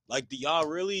 Like, do y'all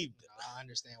really? No, I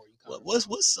understand where you What coming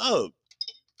what's up?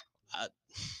 I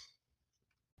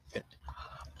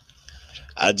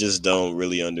I just don't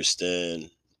really understand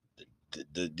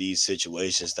these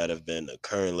situations that have been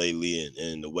occurring lately,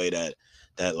 and the way that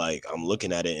like I'm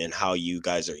looking at it, and how you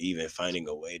guys are even finding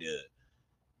a way to,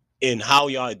 and how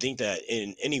y'all think that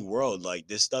in any world like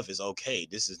this stuff is okay.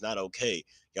 This is not okay.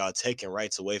 Y'all taking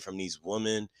rights away from these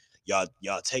women. Y'all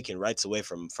taking rights away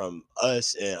from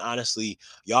us. And honestly,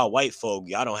 y'all white folk,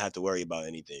 y'all don't have to worry about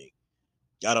anything.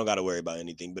 Y'all don't got to worry about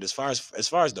anything. But as far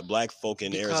as the black folk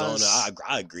in Arizona, because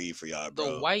I agree for y'all, the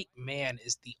bro. white man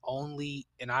is the only,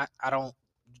 and I don't,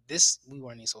 this, we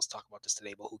weren't even supposed to talk about this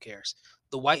today, but who cares?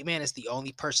 The white man is the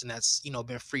only person that's,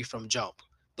 been free from jump.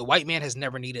 The white man has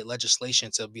never needed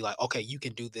legislation to be like, okay, you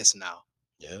can do this now.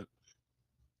 Yep.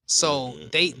 So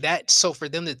Mm-mm-mm. so for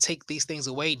them to take these things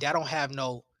away, that don't have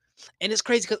no, and it's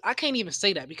crazy because I can't even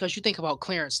say that because you think about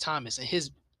Clarence Thomas and his,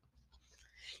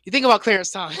 you think about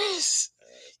Clarence Thomas,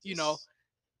 you know,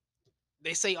 Just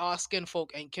they say all skin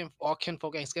folk ain't kin, all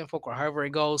kinfolk ain't skin folk, or however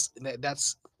it goes.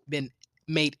 That's been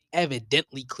made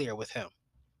evidently clear with him.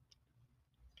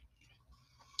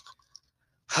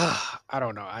 I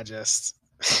don't know. I just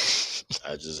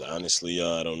I just honestly,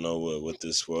 I don't know what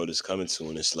this world is coming to,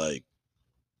 and it's like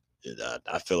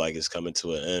I feel like it's coming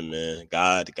to an end, man.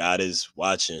 God is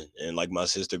watching, and like my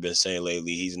sister been saying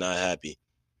lately, He's not happy.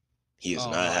 He is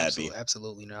oh no, not happy.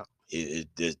 absolutely not.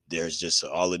 There's just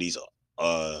all of these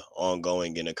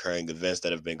ongoing and occurring events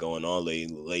that have been going on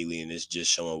lately, and it's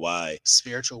just showing why.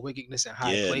 Spiritual wickedness in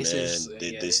high Yeah, places. man,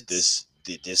 Yeah, it's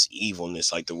this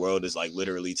evilness, like the world is like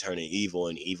literally turning evil,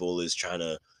 and evil is trying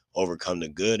to overcome the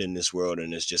good in this world,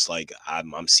 and it's just like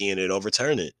I'm seeing it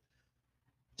overturn it.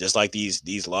 Just like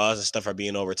these laws and stuff are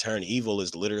being overturned, evil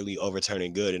is literally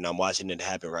overturning good, and I'm watching it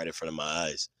happen right in front of my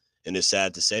eyes. And it's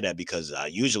sad to say that because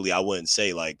usually I wouldn't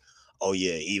say like, oh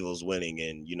yeah, evil's winning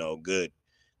and good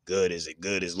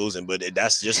is losing, but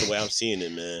that's just the way I'm seeing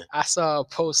it, man. I saw a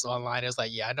post online. It was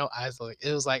like, yeah, I know.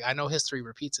 It was like, I know history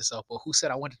repeats itself, but who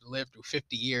said I wanted to live through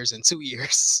 50 years in 2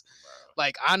 years?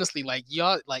 Like honestly, like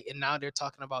y'all, like, and now they're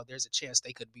talking about there's a chance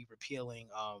they could be repealing,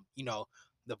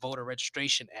 the Voter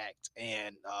Registration Act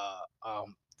and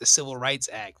the Civil Rights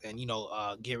Act, and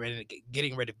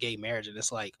getting rid of gay marriage, and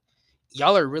it's like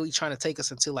y'all are really trying to take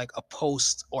us into like a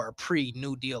post or a pre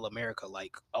New Deal America,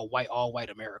 like a white all white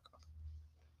America.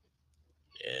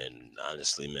 And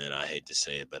honestly, man, I hate to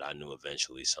say it, but I knew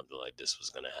eventually something like this was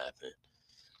gonna happen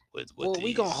with Well,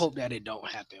 we gonna these. hope that it don't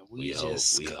happen. We We hope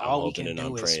just we I'm all we hoping can and I'm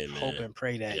do is praying, hope man. and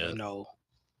pray that Yep.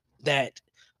 that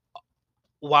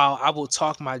while I will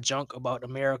talk my junk about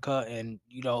America, and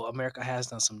America has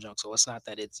done some junk, so it's not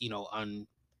that it's on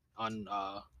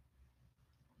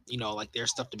like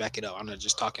there's stuff to back it up. I'm not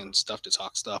just talking stuff to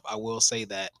talk stuff. I will say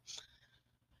that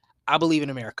I believe in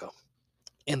America,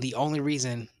 and the only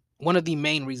reason, one of the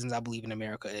main reasons I believe in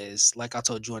America is, like I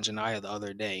told you and Janaya the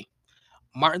other day,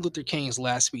 Martin Luther King's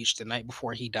last speech the night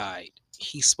before he died.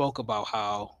 He spoke about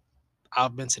how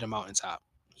I've been to the mountaintop.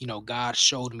 God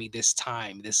showed me this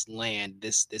time, this land,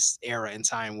 this era in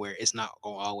time where it's not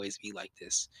gonna always be like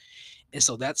this. And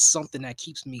so that's something that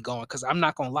keeps me going. Cause I'm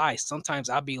not gonna lie, sometimes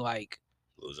I'll be like,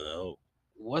 Losing hope.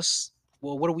 what's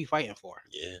what are we fighting for?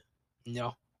 Yeah. You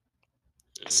know?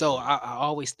 So Hmm. I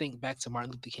always think back to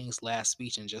Martin Luther King's last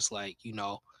speech, and just like,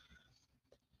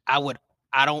 I would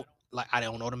I don't I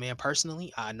don't know the man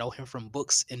personally. I know him from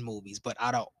books and movies, but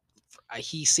I don't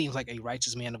he seems like a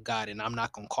righteous man of God, and I'm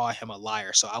not going to call him a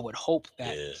liar. So I would hope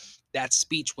that Yeah. that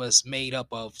speech was made up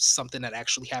of something that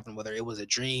actually happened, whether it was a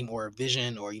dream or a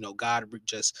vision, or God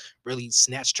just really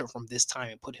snatched him from this time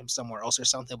and put him somewhere else or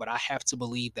something. But I have to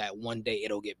believe that one day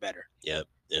it'll get better. Yep.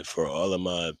 And for all of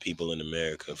my people in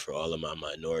America, for all of my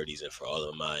minorities, and for all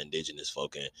of my indigenous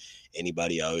folk, and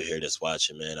anybody out here that's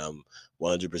watching, man, I'm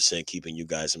 100% keeping you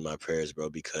guys in my prayers, bro,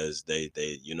 because they're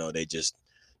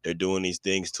doing these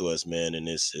things to us, man, and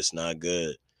it's not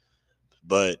good.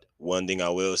 But one thing I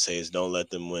will say is don't let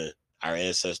them win. Our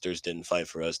ancestors didn't fight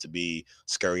for us to be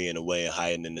scurrying away and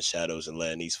hiding in the shadows and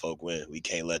letting these folk win. We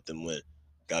can't let them win.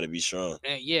 Got to be strong.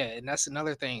 And yeah, and that's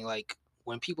another thing. Like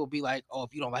when people be like, "Oh,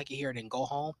 if you don't like it here, then go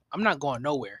home." I'm not going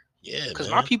nowhere Yeah, because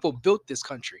my man. people built this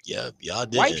country. Yeah, y'all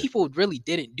White didn't. people really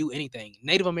didn't do anything.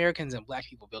 Native Americans and black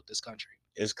people built this country.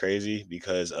 It's crazy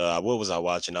because what was I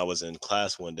watching? I was in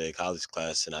class one day, college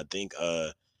class, and I think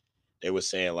they were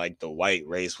saying like the white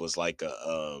race was like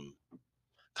a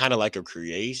kind of like a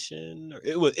creation.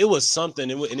 It was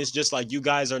something, and it's just like you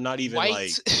guys are not even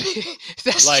White,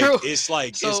 that's like true. it's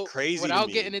So crazy to without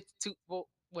getting me. it to, well,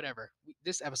 whatever.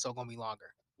 This episode gonna be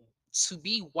longer. To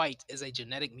be white is a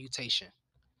genetic mutation.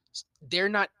 They're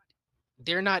not.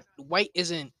 They're not. White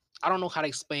isn't. I don't know how to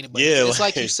explain it, but it's Yeah, it's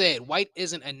like you like said. White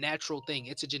isn't a natural thing.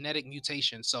 It's a genetic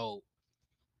mutation. So,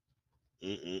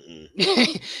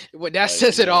 mm-mm-mm. what that Like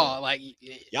says it man, all. Like,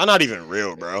 y'all not even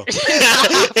real, bro. it's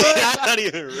not, Y'all it's not. not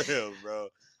even real, bro.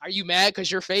 Are you mad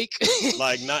because you're fake?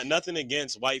 Like not nothing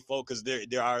against white folk because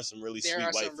there are some really There sweet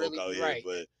are white some folk really out here, right.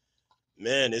 but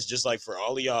man, it's just like for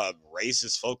all of y'all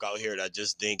racist folk out here that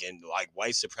just think and like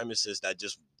white supremacists that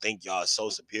just think y'all so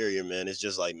superior, man. It's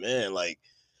just like, man, like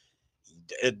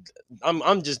it,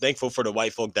 I'm just thankful for the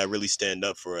white folk that really stand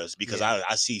up for us because Yeah.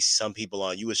 I see some people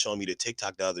on. You was showing me the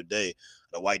TikTok the other day,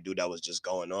 the white dude that was just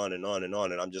going on and on and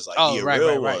on, and I'm just like, he Oh, a right, real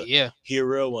right, right. one, Yeah. he a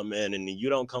real one, man. And you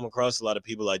don't come across a lot of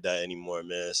people like that anymore,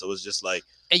 man. So it's just like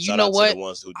And you shout know out to the what?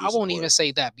 ones who do I won't even support.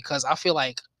 say that, because I feel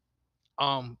like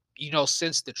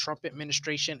since the Trump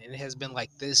administration, it has been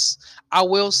like this. I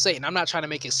will say, and I'm not trying to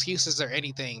make excuses or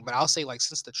anything, but I'll say, like,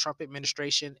 since the Trump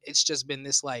administration, it's just been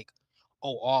this like,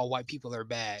 oh, all white people are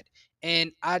bad.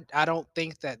 And I don't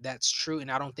think that that's true,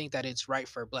 and I don't think that it's right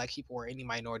for black people or any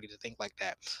minority to think like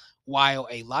that. While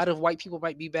a lot of white people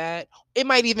might be bad, it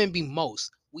might even be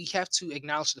most. We have to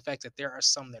acknowledge the fact that there are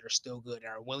some that are still good and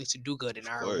are willing to do good and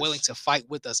Of are willing course, to fight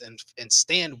with us and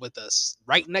stand with us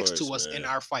right of next course, to us in man.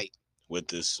 our fight. With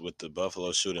the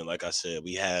Buffalo shooting, like I said,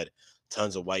 we had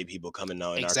tons of white people coming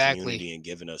out in our Exactly. community and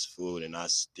giving us food, and I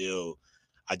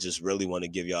just really want to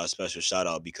give y'all a special shout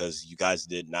out because you guys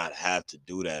did not have to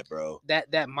do that, bro.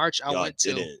 That march I Y'all went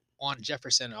to didn't. on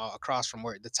Jefferson, across from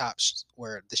where the top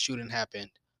where the shooting happened.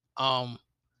 Um,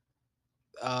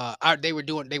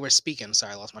 they were speaking.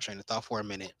 Sorry, I lost my train of thought for a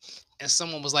minute. And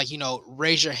someone was like,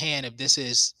 raise your hand if this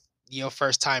is your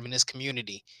first time in this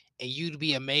community. And you'd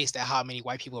be amazed at how many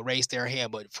white people raised their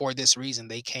hand, but for this reason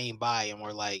they came by and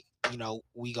were like,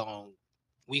 we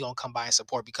gonna come by and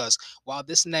support, because while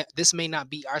this may not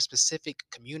be our specific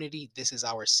community, this is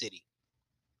our city.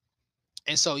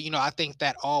 And so, I think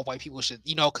that all white people should,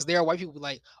 because there are white people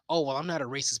like, oh, well, I'm not a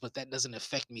racist, but that doesn't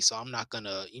affect me. So I'm not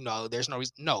gonna, there's no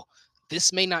reason. No,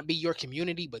 this may not be your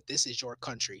community, but this is your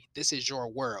country. This is your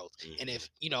world. And Hmm. if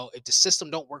the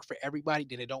system don't work for everybody,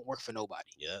 then it don't work for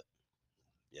nobody. Yep.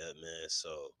 Yeah, man.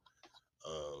 So,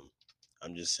 um,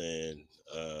 I'm just saying,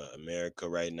 America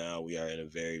right now, we are in a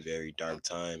very, very dark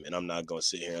time, and I'm not gonna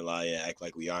sit here and lie and act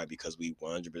like we aren't because we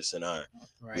 100% are.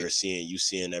 We Right. are seeing you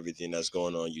seeing everything that's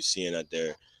going on. You seeing that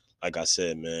there, like I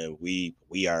said, man, we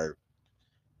are.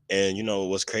 And you know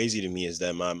what's crazy to me is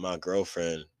that my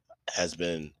girlfriend has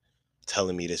been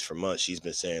telling me this for months. She's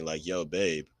been saying like, "Yo,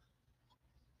 babe,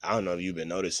 I don't know if you've been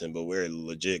noticing, but we're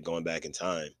legit going back in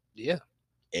time." Yeah.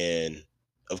 And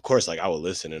of course, like I will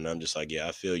listen and I'm just like, yeah,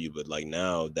 I feel you. But like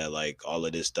now that like all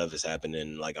of this stuff is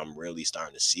happening, like I'm really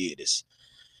starting to see it.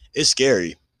 It's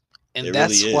scary. And It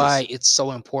really that's why is. it's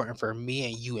so important for me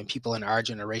and you and people in our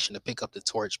generation to pick up the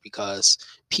torch, because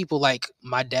people like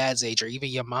my dad's age or even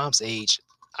your mom's age,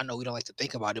 I know we don't like to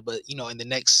think about it, but in the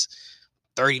next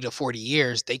 30 to 40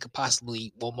 years, they could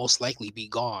possibly, well, most likely be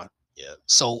gone. Yeah.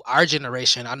 So our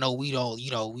generation, I know we don't,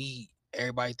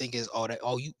 everybody think is,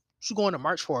 you going to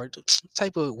march for it?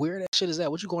 Type of weird shit is that?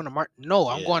 What you going to march? No,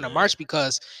 I'm Yeah, going to man. march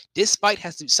because this fight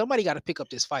has to. Somebody got to pick up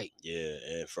this fight. Yeah,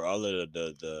 and for all of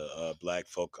the black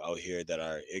folk out here that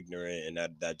are ignorant and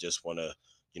that just want to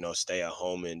stay at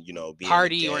home and be in the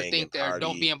Party or gang think and they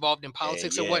don't be party, involved in and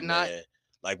politics or yeah, whatnot. man,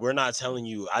 like we're not telling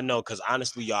you. I know, because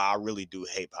honestly, y'all, I really do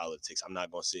hate politics. I'm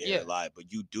not gonna sit here Yeah, and lie,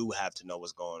 but you do have to know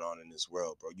what's going on in this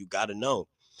world, bro. You got to know.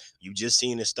 You just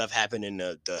seen this stuff happen in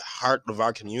the heart of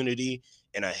our community,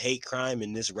 and a hate crime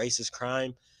and this racist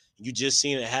crime. You just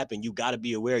seen it happen. You got to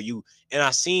be aware. And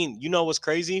I seen. You know what's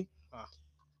crazy? uh,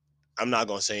 I'm not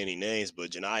gonna say any names, but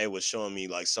Janaya was showing me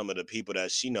like some of the people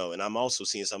that she know, and I'm also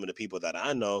seeing some of the people that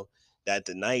I know that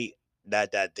the night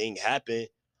that thing happened,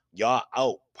 y'all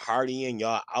out partying,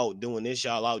 y'all out doing this,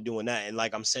 y'all out doing that, and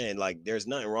like I'm saying, like there's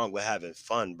nothing wrong with having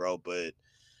fun, bro. But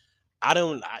I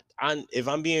don't, if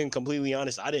I'm being completely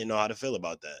honest, I didn't know how to feel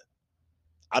about that.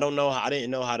 I didn't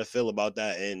know how to feel about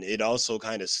that, and it also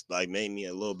kind of like made me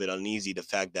a little bit uneasy. The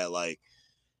fact that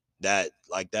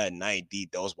that night,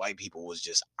 those white people was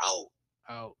just out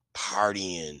oh,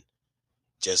 partying,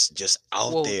 just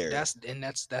out well, there. that's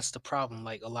the problem.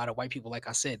 Like a lot of white people, like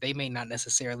I said, they may not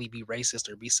necessarily be racist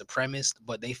or be supremacist,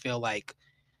 but they feel like,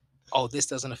 oh, this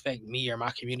doesn't affect me or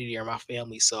my community or my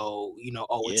family. So,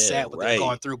 oh, it's Yeah, sad what they're right.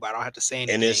 going through, but I don't have to say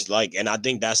And anything. it's like, and I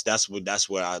think that's what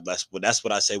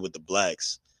I say with the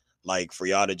blacks. Like for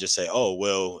y'all to just say, "Oh,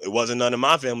 well, it wasn't none of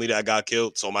my family that got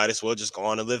killed, so might as well just go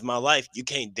on and live my life." You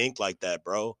can't think like that,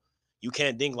 bro. You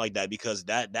can't think like that because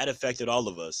that affected all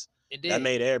of us. It That did.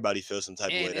 made everybody feel some type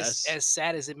of way. And That's as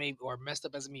sad as it may, or messed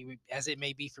up as it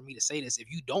may be for me to say this,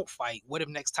 if you don't fight, what if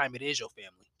next time it is your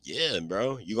family? Yeah,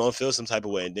 bro. You gonna feel some type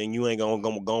of way, and then you ain't gonna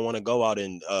want to go out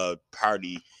and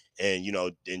party and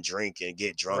and drink and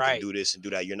get drunk and Right. do this and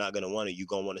do that. You're not gonna want to. You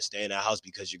gonna want to stay in that house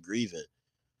because you're grieving.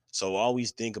 So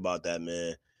always think about that,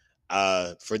 man.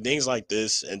 For things like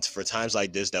this and for times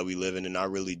like this that we live in, and I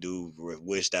really do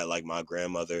wish that like my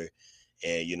grandmother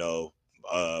and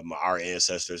our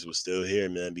ancestors was still here,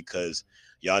 man, because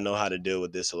y'all know how to deal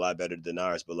with this a lot better than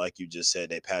ours. But like you just said,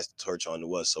 they passed the torch on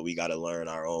to us, so we got to learn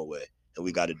our own way, and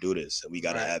we got to do this, and we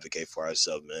got to Right. advocate for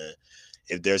ourselves, man.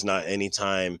 If there's not any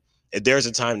time, if there's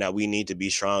a time that we need to be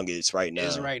strong, it's right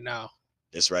Is now. right now.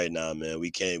 It's right now, man.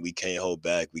 We can't hold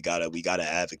back. We gotta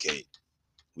advocate.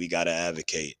 We gotta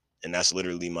advocate, and that's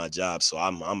literally my job. So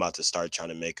I'm about to start trying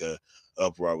to make a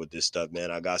uproar with this stuff,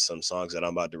 man. I got some songs that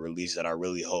I'm about to release that I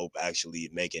really hope actually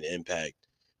make an impact.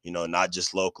 Not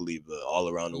just locally, but all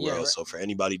around the Yeah. world. Right. So for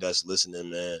anybody that's listening,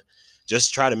 man,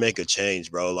 just try to make a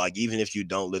change, bro. Like even if you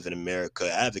don't live in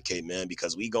America, advocate, man,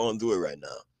 because we going through it right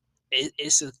now.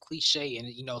 It's a cliche, and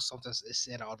sometimes it's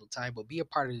said all the time, but be a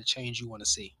part of the change you want to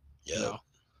see. You Yep, know,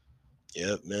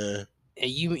 yep, man.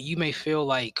 and you may feel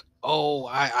like, oh,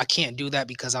 I can't do that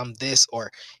because I'm this,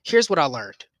 or here's what I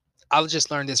learned. I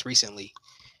just learned this recently.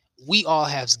 We all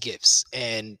have gifts,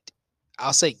 and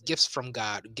I'll say gifts from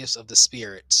God, gifts of the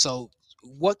Spirit. So,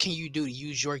 what can you do to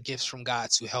use your gifts from God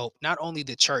to help not only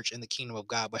the church and the kingdom of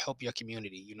God, but help your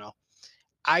community?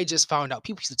 I just found out,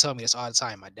 people used to tell me this all the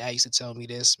time. My dad used to tell me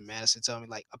this, Madison tell me,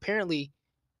 like, apparently,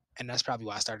 and that's probably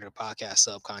why I started a podcast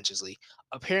subconsciously.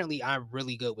 Apparently, I'm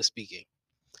really good with speaking.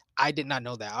 I did not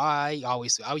know that. I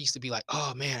used to be like,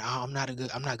 oh man, I'm not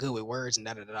good with words and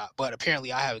da da da. Da." But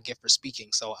apparently, I have a gift for speaking,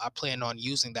 so I plan on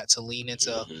using that to lean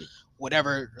into Hmm.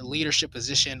 whatever leadership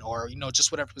position, or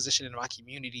just whatever position in my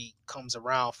community comes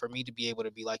around, for me to be able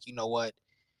to be like, you know what,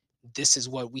 this is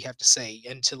what we have to say,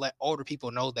 and to let older people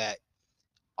know that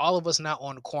all of us not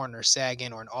on the corner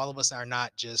sagging, or all of us are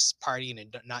not just partying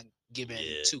and not giving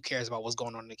Yeah, two cares about what's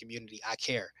going on in the community. I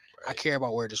care. I right. care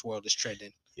about where this world is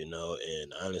trending.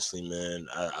 And honestly, man,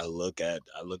 I look at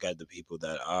the people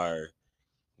that are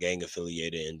gang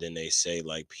affiliated, and then they say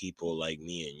like people like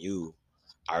me and you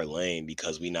are lame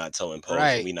because we not telling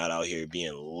posts and Right. we not out here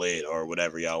being lit or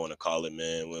whatever y'all want to call it,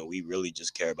 man. When we really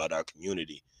just care about our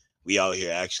community, we out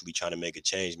here actually trying to make a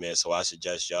change, man. So I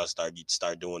suggest y'all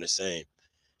start doing the same.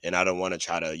 And I don't want to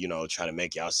try to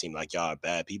make y'all seem like y'all are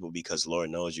bad people, because Lord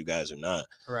knows you guys are not.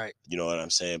 Right. You know what I'm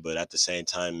saying? But at the same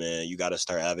time, man, you got to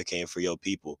start advocating for your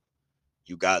people.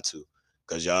 You got to,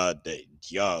 cause y'all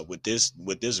with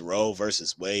this Roe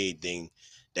versus Wade thing,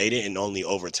 they didn't only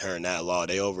overturn that law.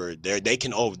 They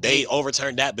They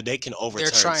overturned that, but they can they're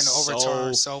overturn trying to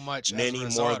overturn so so much as a many more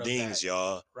result of that. things,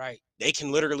 y'all. Right. They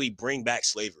can literally bring back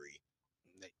slavery.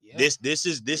 Yeah. This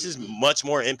is much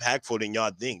more impactful than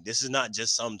y'all think. This is not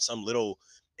just some little.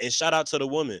 And shout out to the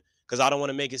woman, because I don't want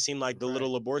to make it seem like the Right.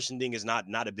 little abortion thing is not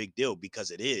a big deal,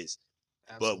 because it is.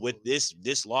 But with Absolutely.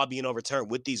 this law being overturned,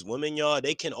 with these women, y'all,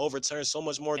 they can overturn so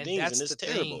much more And things, and that's it's the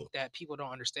thing terrible. that people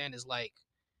don't understand is like,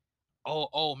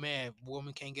 oh man,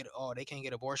 women can't get, oh, they can't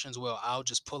get abortions. Well, I'll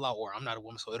just pull out, or I'm not a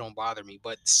woman, so it don't bother me.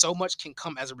 But so much can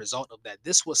come as a result of that.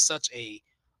 This was such a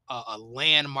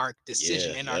landmark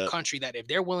decision Yeah, in our yep, country that if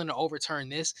they're willing to overturn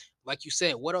this, like you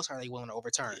said, what else are they willing to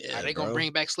overturn? Are yeah, they gonna bro,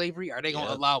 bring back slavery? Are they gonna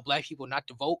yep. allow black people not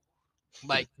to vote?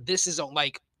 Like, this is on,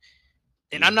 like,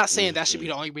 and I'm Mm, not saying mm, that should be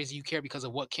mm. the only reason you care, because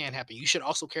of what can happen. You should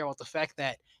also care about the fact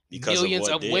that Because of millions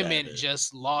what of did women happen.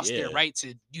 just lost their Yeah, right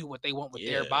to do what they want with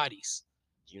their yeah. bodies.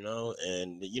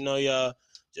 And y'all,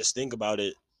 just think about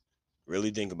it.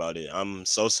 Really think about it. I'm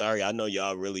so sorry. I know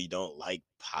y'all really don't like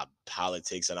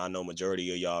politics, and I know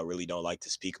majority of y'all really don't like to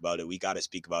speak about it. We got to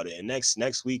speak about it. And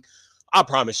next week, I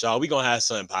promise y'all, we gonna have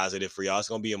something positive for y'all. It's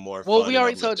gonna be a more Well, fun we and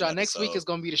already told uplifting y'all next week episode. is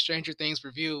going to be the Stranger Things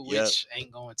review, Yep. which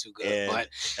ain't going too good, And but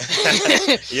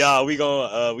yeah, we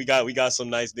got some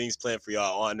nice things planned for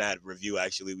y'all on that review.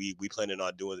 Actually, we planning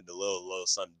on doing a little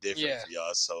something different yeah, for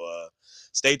y'all. So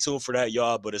stay tuned for that,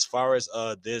 y'all. But as far as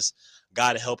this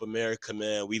God Help America,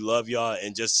 man, we love y'all,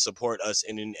 and just support us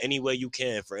in any way you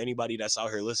can. For anybody that's out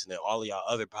here listening, all of y'all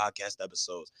other podcast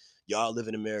episodes, y'all live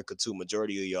in America too.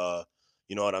 Majority of y'all,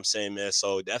 you know what I'm saying, man.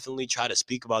 So definitely try to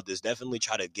speak about this. Definitely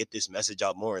try to get this message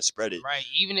out more and spread it. right.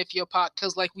 Even if your pod,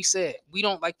 because like we said, we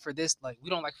don't like for this, like we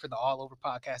don't like for the all over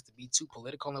podcast to be too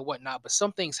political and whatnot. But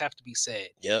some things have to be said.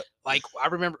 Yep. Like, I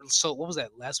remember, so what was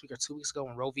that, last week or 2 weeks ago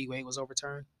when Roe v. Wade was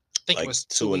overturned? I think it Like was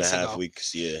two two and a weeks half ago.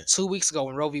 weeks, yeah. 2 weeks ago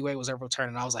when Roe v. Wade was overturned,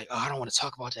 and I was like, oh, I don't want to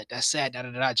talk about that. That's sad. Da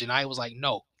da da. Da. Janiyah was like,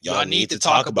 no, Y'all y'all need need to to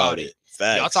talk talk about about it. it.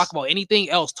 Y'all talk Facts. about anything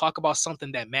else. Talk about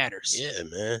something that matters. Yeah,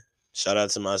 man. Shout out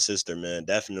to my sister, man.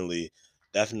 Definitely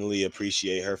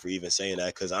appreciate her for even saying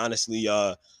that. Cause honestly,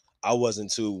 y'all,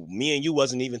 me and you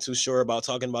wasn't even too sure about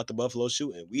talking about the Buffalo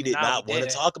shooting. We did Nah, we not want to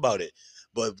didn't. talk about it.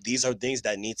 But these are things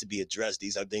that need to be addressed.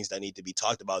 These are things that need to be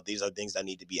talked about. These are things that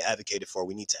need to be advocated for.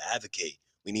 We need to advocate.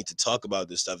 We need to talk about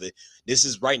this stuff. This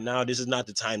is right now. This is not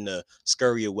the time to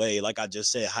scurry away. Like I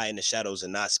just said, hide in the shadows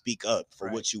and not speak up for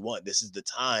Right. what you want. This is the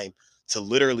time to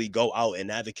literally go out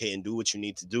and advocate and do what you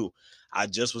need to do. I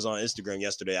just was on Instagram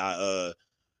yesterday. I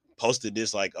posted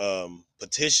this like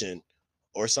petition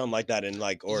or something like that, and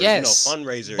like, or Yes,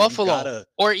 fundraiser. You Buffalo, gotta,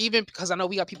 or even because I know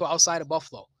we got people outside of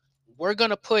Buffalo. We're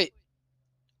gonna put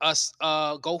us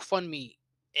GoFundMe.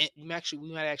 And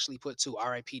we might actually put two,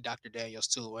 RIP Dr. Daniels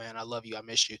too, man. I love you, I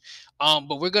miss you.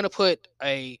 But we're gonna put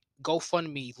a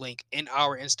GoFundMe link in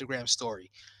our Instagram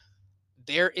story.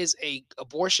 There is a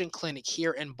abortion clinic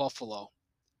here in Buffalo,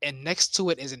 and next to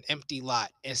it is an empty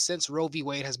lot. And since Roe v.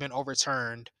 Wade has been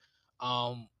overturned,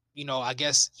 um, I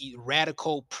guess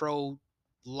radical pro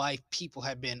life people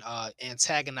have been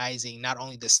antagonizing not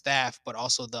only the staff but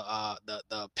also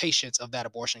the patients of that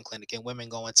abortion clinic, and women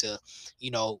going to,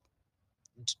 you know,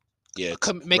 Yeah,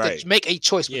 it's make a right.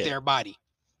 choice with Yeah, their body.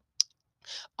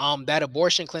 That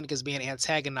abortion clinic is being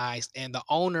antagonized, and the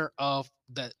owner of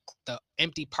the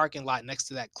empty parking lot next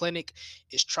to that clinic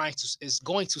is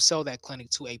going to sell that clinic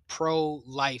to a pro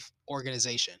life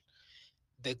organization.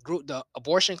 The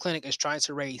abortion clinic is trying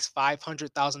to raise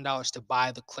 $500,000 to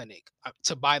buy the clinic,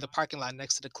 to buy the parking lot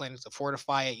next to the clinic, to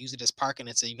fortify it, use it as parking,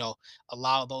 and to,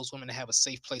 allow those women to have a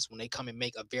safe place when they come and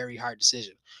make a very hard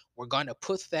decision. We're going to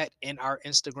put that in our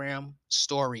Instagram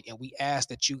story, and we ask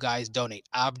that you guys donate.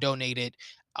 I've donated.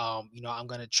 I'm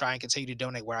going to try and continue to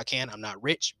donate where I can. I'm not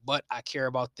rich, but I care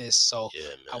about this, so yeah,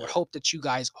 I would man. hope that you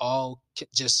guys all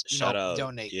just, Shout out,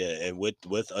 donate. yeah, and with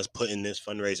us putting this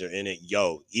fundraiser in it,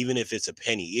 yo, even if it's a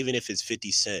penny, even if it's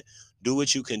 50 cent, do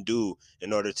what you can do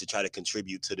in order to try to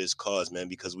contribute to this cause, man,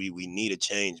 because we need a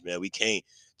change, man. We can't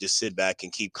just sit back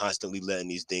and keep constantly letting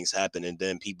these things happen, and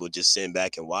then people just sitting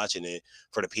back and watching it.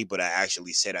 For the people that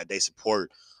actually say that they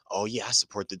support, oh yeah, I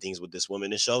support the things with this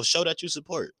woman, and show that you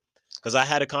support. Because I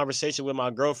had a conversation with my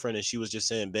girlfriend, and she was just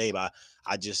saying, babe,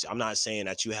 I'm not saying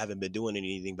that you haven't been doing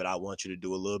anything, but I want you to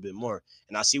do a little bit more.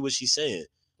 And I see what she's saying.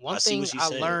 One I see what thing she's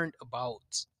saying.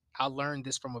 I learned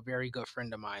this from a very good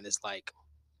friend of mine, is like,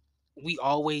 we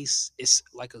always, it's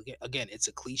like, again, it's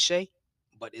a cliche,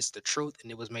 but it's the truth,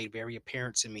 and it was made very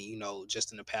apparent to me,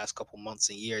 just in the past couple months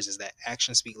and years, is that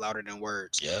actions speak louder than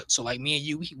words. Yep. So like me and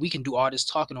you, we can do all this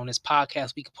talking on this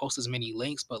podcast, we can post as many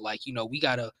links, but like, we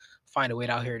gotta find a way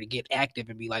out here to get active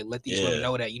and be like, let these women Yeah.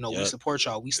 know that, we Yep. support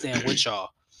y'all, we stand with y'all,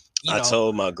 you I know.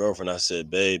 told my girlfriend, I said,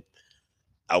 babe,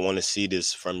 I want to see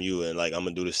this from you, and like I'm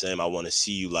gonna do the same. I want to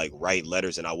see you like write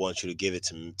letters, and I want you to give it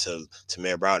to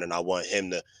Mayor Brown, and I want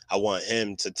you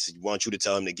to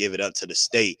tell him to give it up to the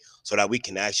state so that we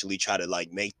can actually try to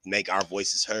like make our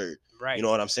voices heard. You Right. know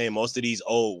what I'm saying? Most of these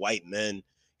old white men,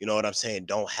 you know what I'm saying,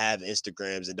 don't have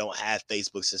Instagrams and don't have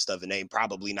Facebooks and stuff, and they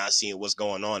probably not seeing what's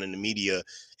going on in the media,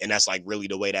 and that's like really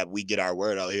the way that we get our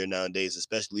word out here nowadays,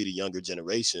 especially the younger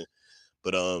generation.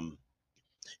 But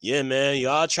yeah, man,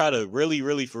 y'all try to really,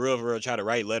 really for real, try to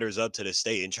write letters up to the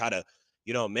state and try to,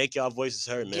 make y'all voices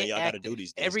heard, man. Get Y'all got to do active.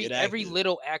 these things. Get Every active.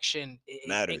 little action, it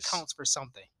Matters. counts for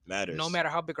something. No Matters. matter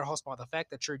how big or how small, the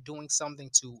fact that you're doing something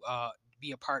to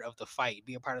be a part of the fight,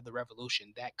 be a part of the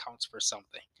revolution, that counts for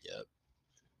something. Yep.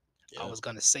 I Yep. was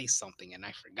gonna say something and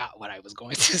I forgot what I was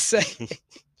going to say.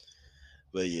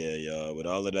 But yeah, y'all. With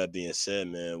all of that being said,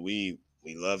 man, we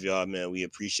love y'all, man. We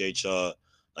appreciate y'all.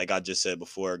 Like I just said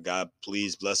before, God,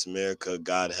 please bless America.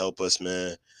 God help us,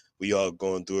 man. We all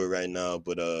going through it right now,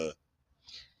 but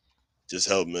just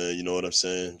help, man. You know what I'm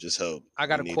saying? Just help. I We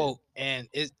got a need it. quote, and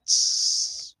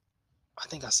it's, I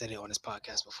think I said it on this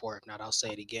podcast before. If not, I'll say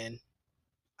it again.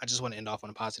 I just want to end off on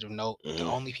a positive note. The Hmm.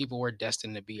 only people we're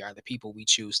destined to be are the people we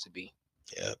choose to be.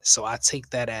 Yep. So I take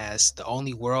that as the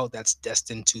only world that's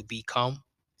destined to become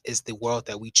is the world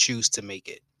that we choose to make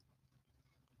it.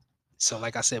 So,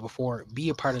 like I said before, be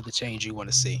a part of the change you want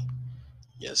to see.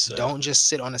 Yes, sir. Don't just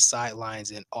sit on the sidelines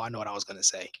and, oh, I know what I was going to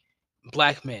say.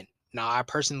 Black men. Now, I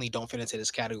personally don't fit into this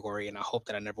category, and I hope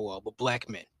that I never will, but black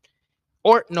men.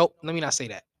 Or, nope, let me not say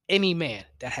that. Any man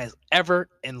that has ever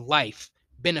in life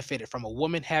benefited from a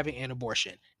woman having an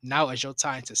abortion, now is your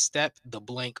time to step the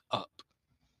blank up.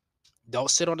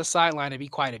 Don't sit on the sideline and be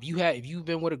quiet. If you've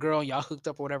been with a girl and y'all hooked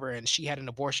up or whatever, and she had an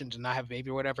abortion, did not have a baby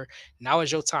or whatever, now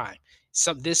is your time.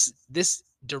 This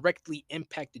directly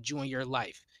impacted you in your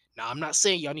life. Now, I'm not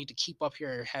saying y'all need to keep up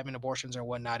here having abortions or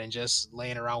whatnot and just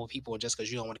laying around with people just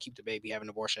because you don't want to keep the baby having an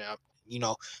abortion. You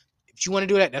know, if you want to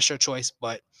do that, that's your choice.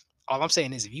 But all I'm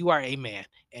saying is, if you are a man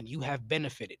and you have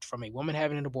benefited from a woman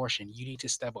having an abortion, you need to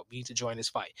step up. You need to join this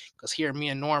fight. Because here, me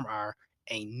and Norm are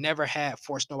ain't never had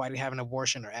forced nobody to have an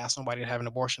abortion or asked nobody to have an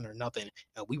abortion or nothing.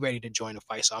 And we ready to join the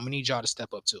fight. So I'm gonna need y'all to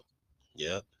step up too.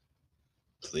 Yep.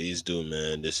 Please do,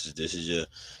 man. This is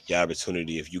your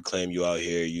opportunity. If you claim you out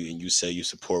here, you say you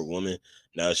support women,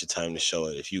 now it's your time to show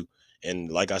it. If you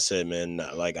and like I said, man,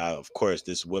 of course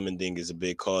this women thing is a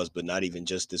big cause, but not even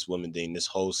just this women thing. This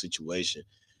whole situation,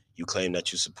 you claim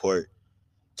that you support.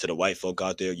 To the white folk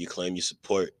out there, you claim you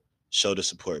support. Show the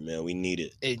support, man. We need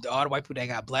it. All the white people that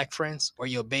got black friends or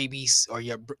your babies or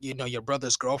your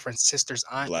brother's girlfriend, sister's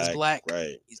aunt is Black, black.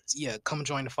 right? Yeah, come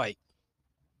join the fight.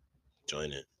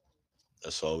 Join it.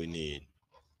 That's all we need.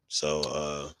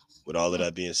 So, with all of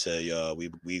that being said, y'all,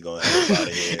 we gonna head up out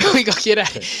of here. We gonna get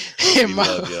out. We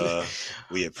love y'all.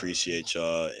 We appreciate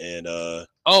y'all. And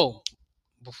Oh,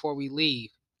 before we leave,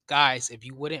 guys, if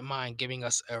you wouldn't mind giving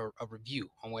us a review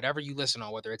on whatever you listen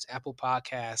on, whether it's Apple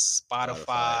Podcasts, Spotify,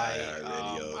 Spotify,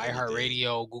 iHeartRadio, anything.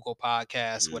 iHeartRadio, Google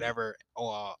Podcasts, Mm. whatever,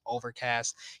 or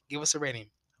Overcast, give us a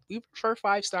rating. We prefer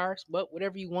 5 stars, but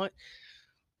whatever you want,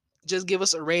 just give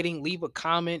us a rating, leave a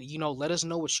comment. Let us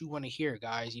know what you want to hear,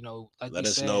 guys. Like we Let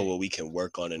us know said, what we can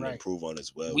work on and right? improve on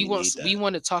as well. We We want need we that.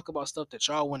 want to talk about stuff that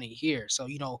y'all want to hear. So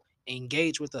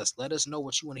engage with us. Let us know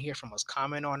what you want to hear from us.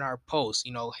 Comment on our posts.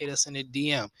 Hit us in the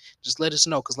DM. Just let us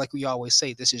know, because like we always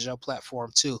say, this is your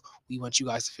platform too. We want you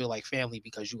guys to feel like family,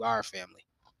 because you are family.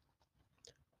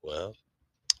 Well,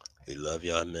 we love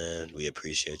y'all, man. We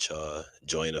appreciate y'all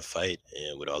joining the fight.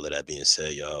 And with all of that being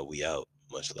said, y'all, we out.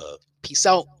 Much love. Peace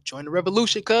out. Join the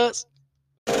revolution, cuz.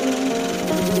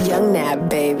 Young Nab,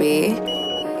 baby.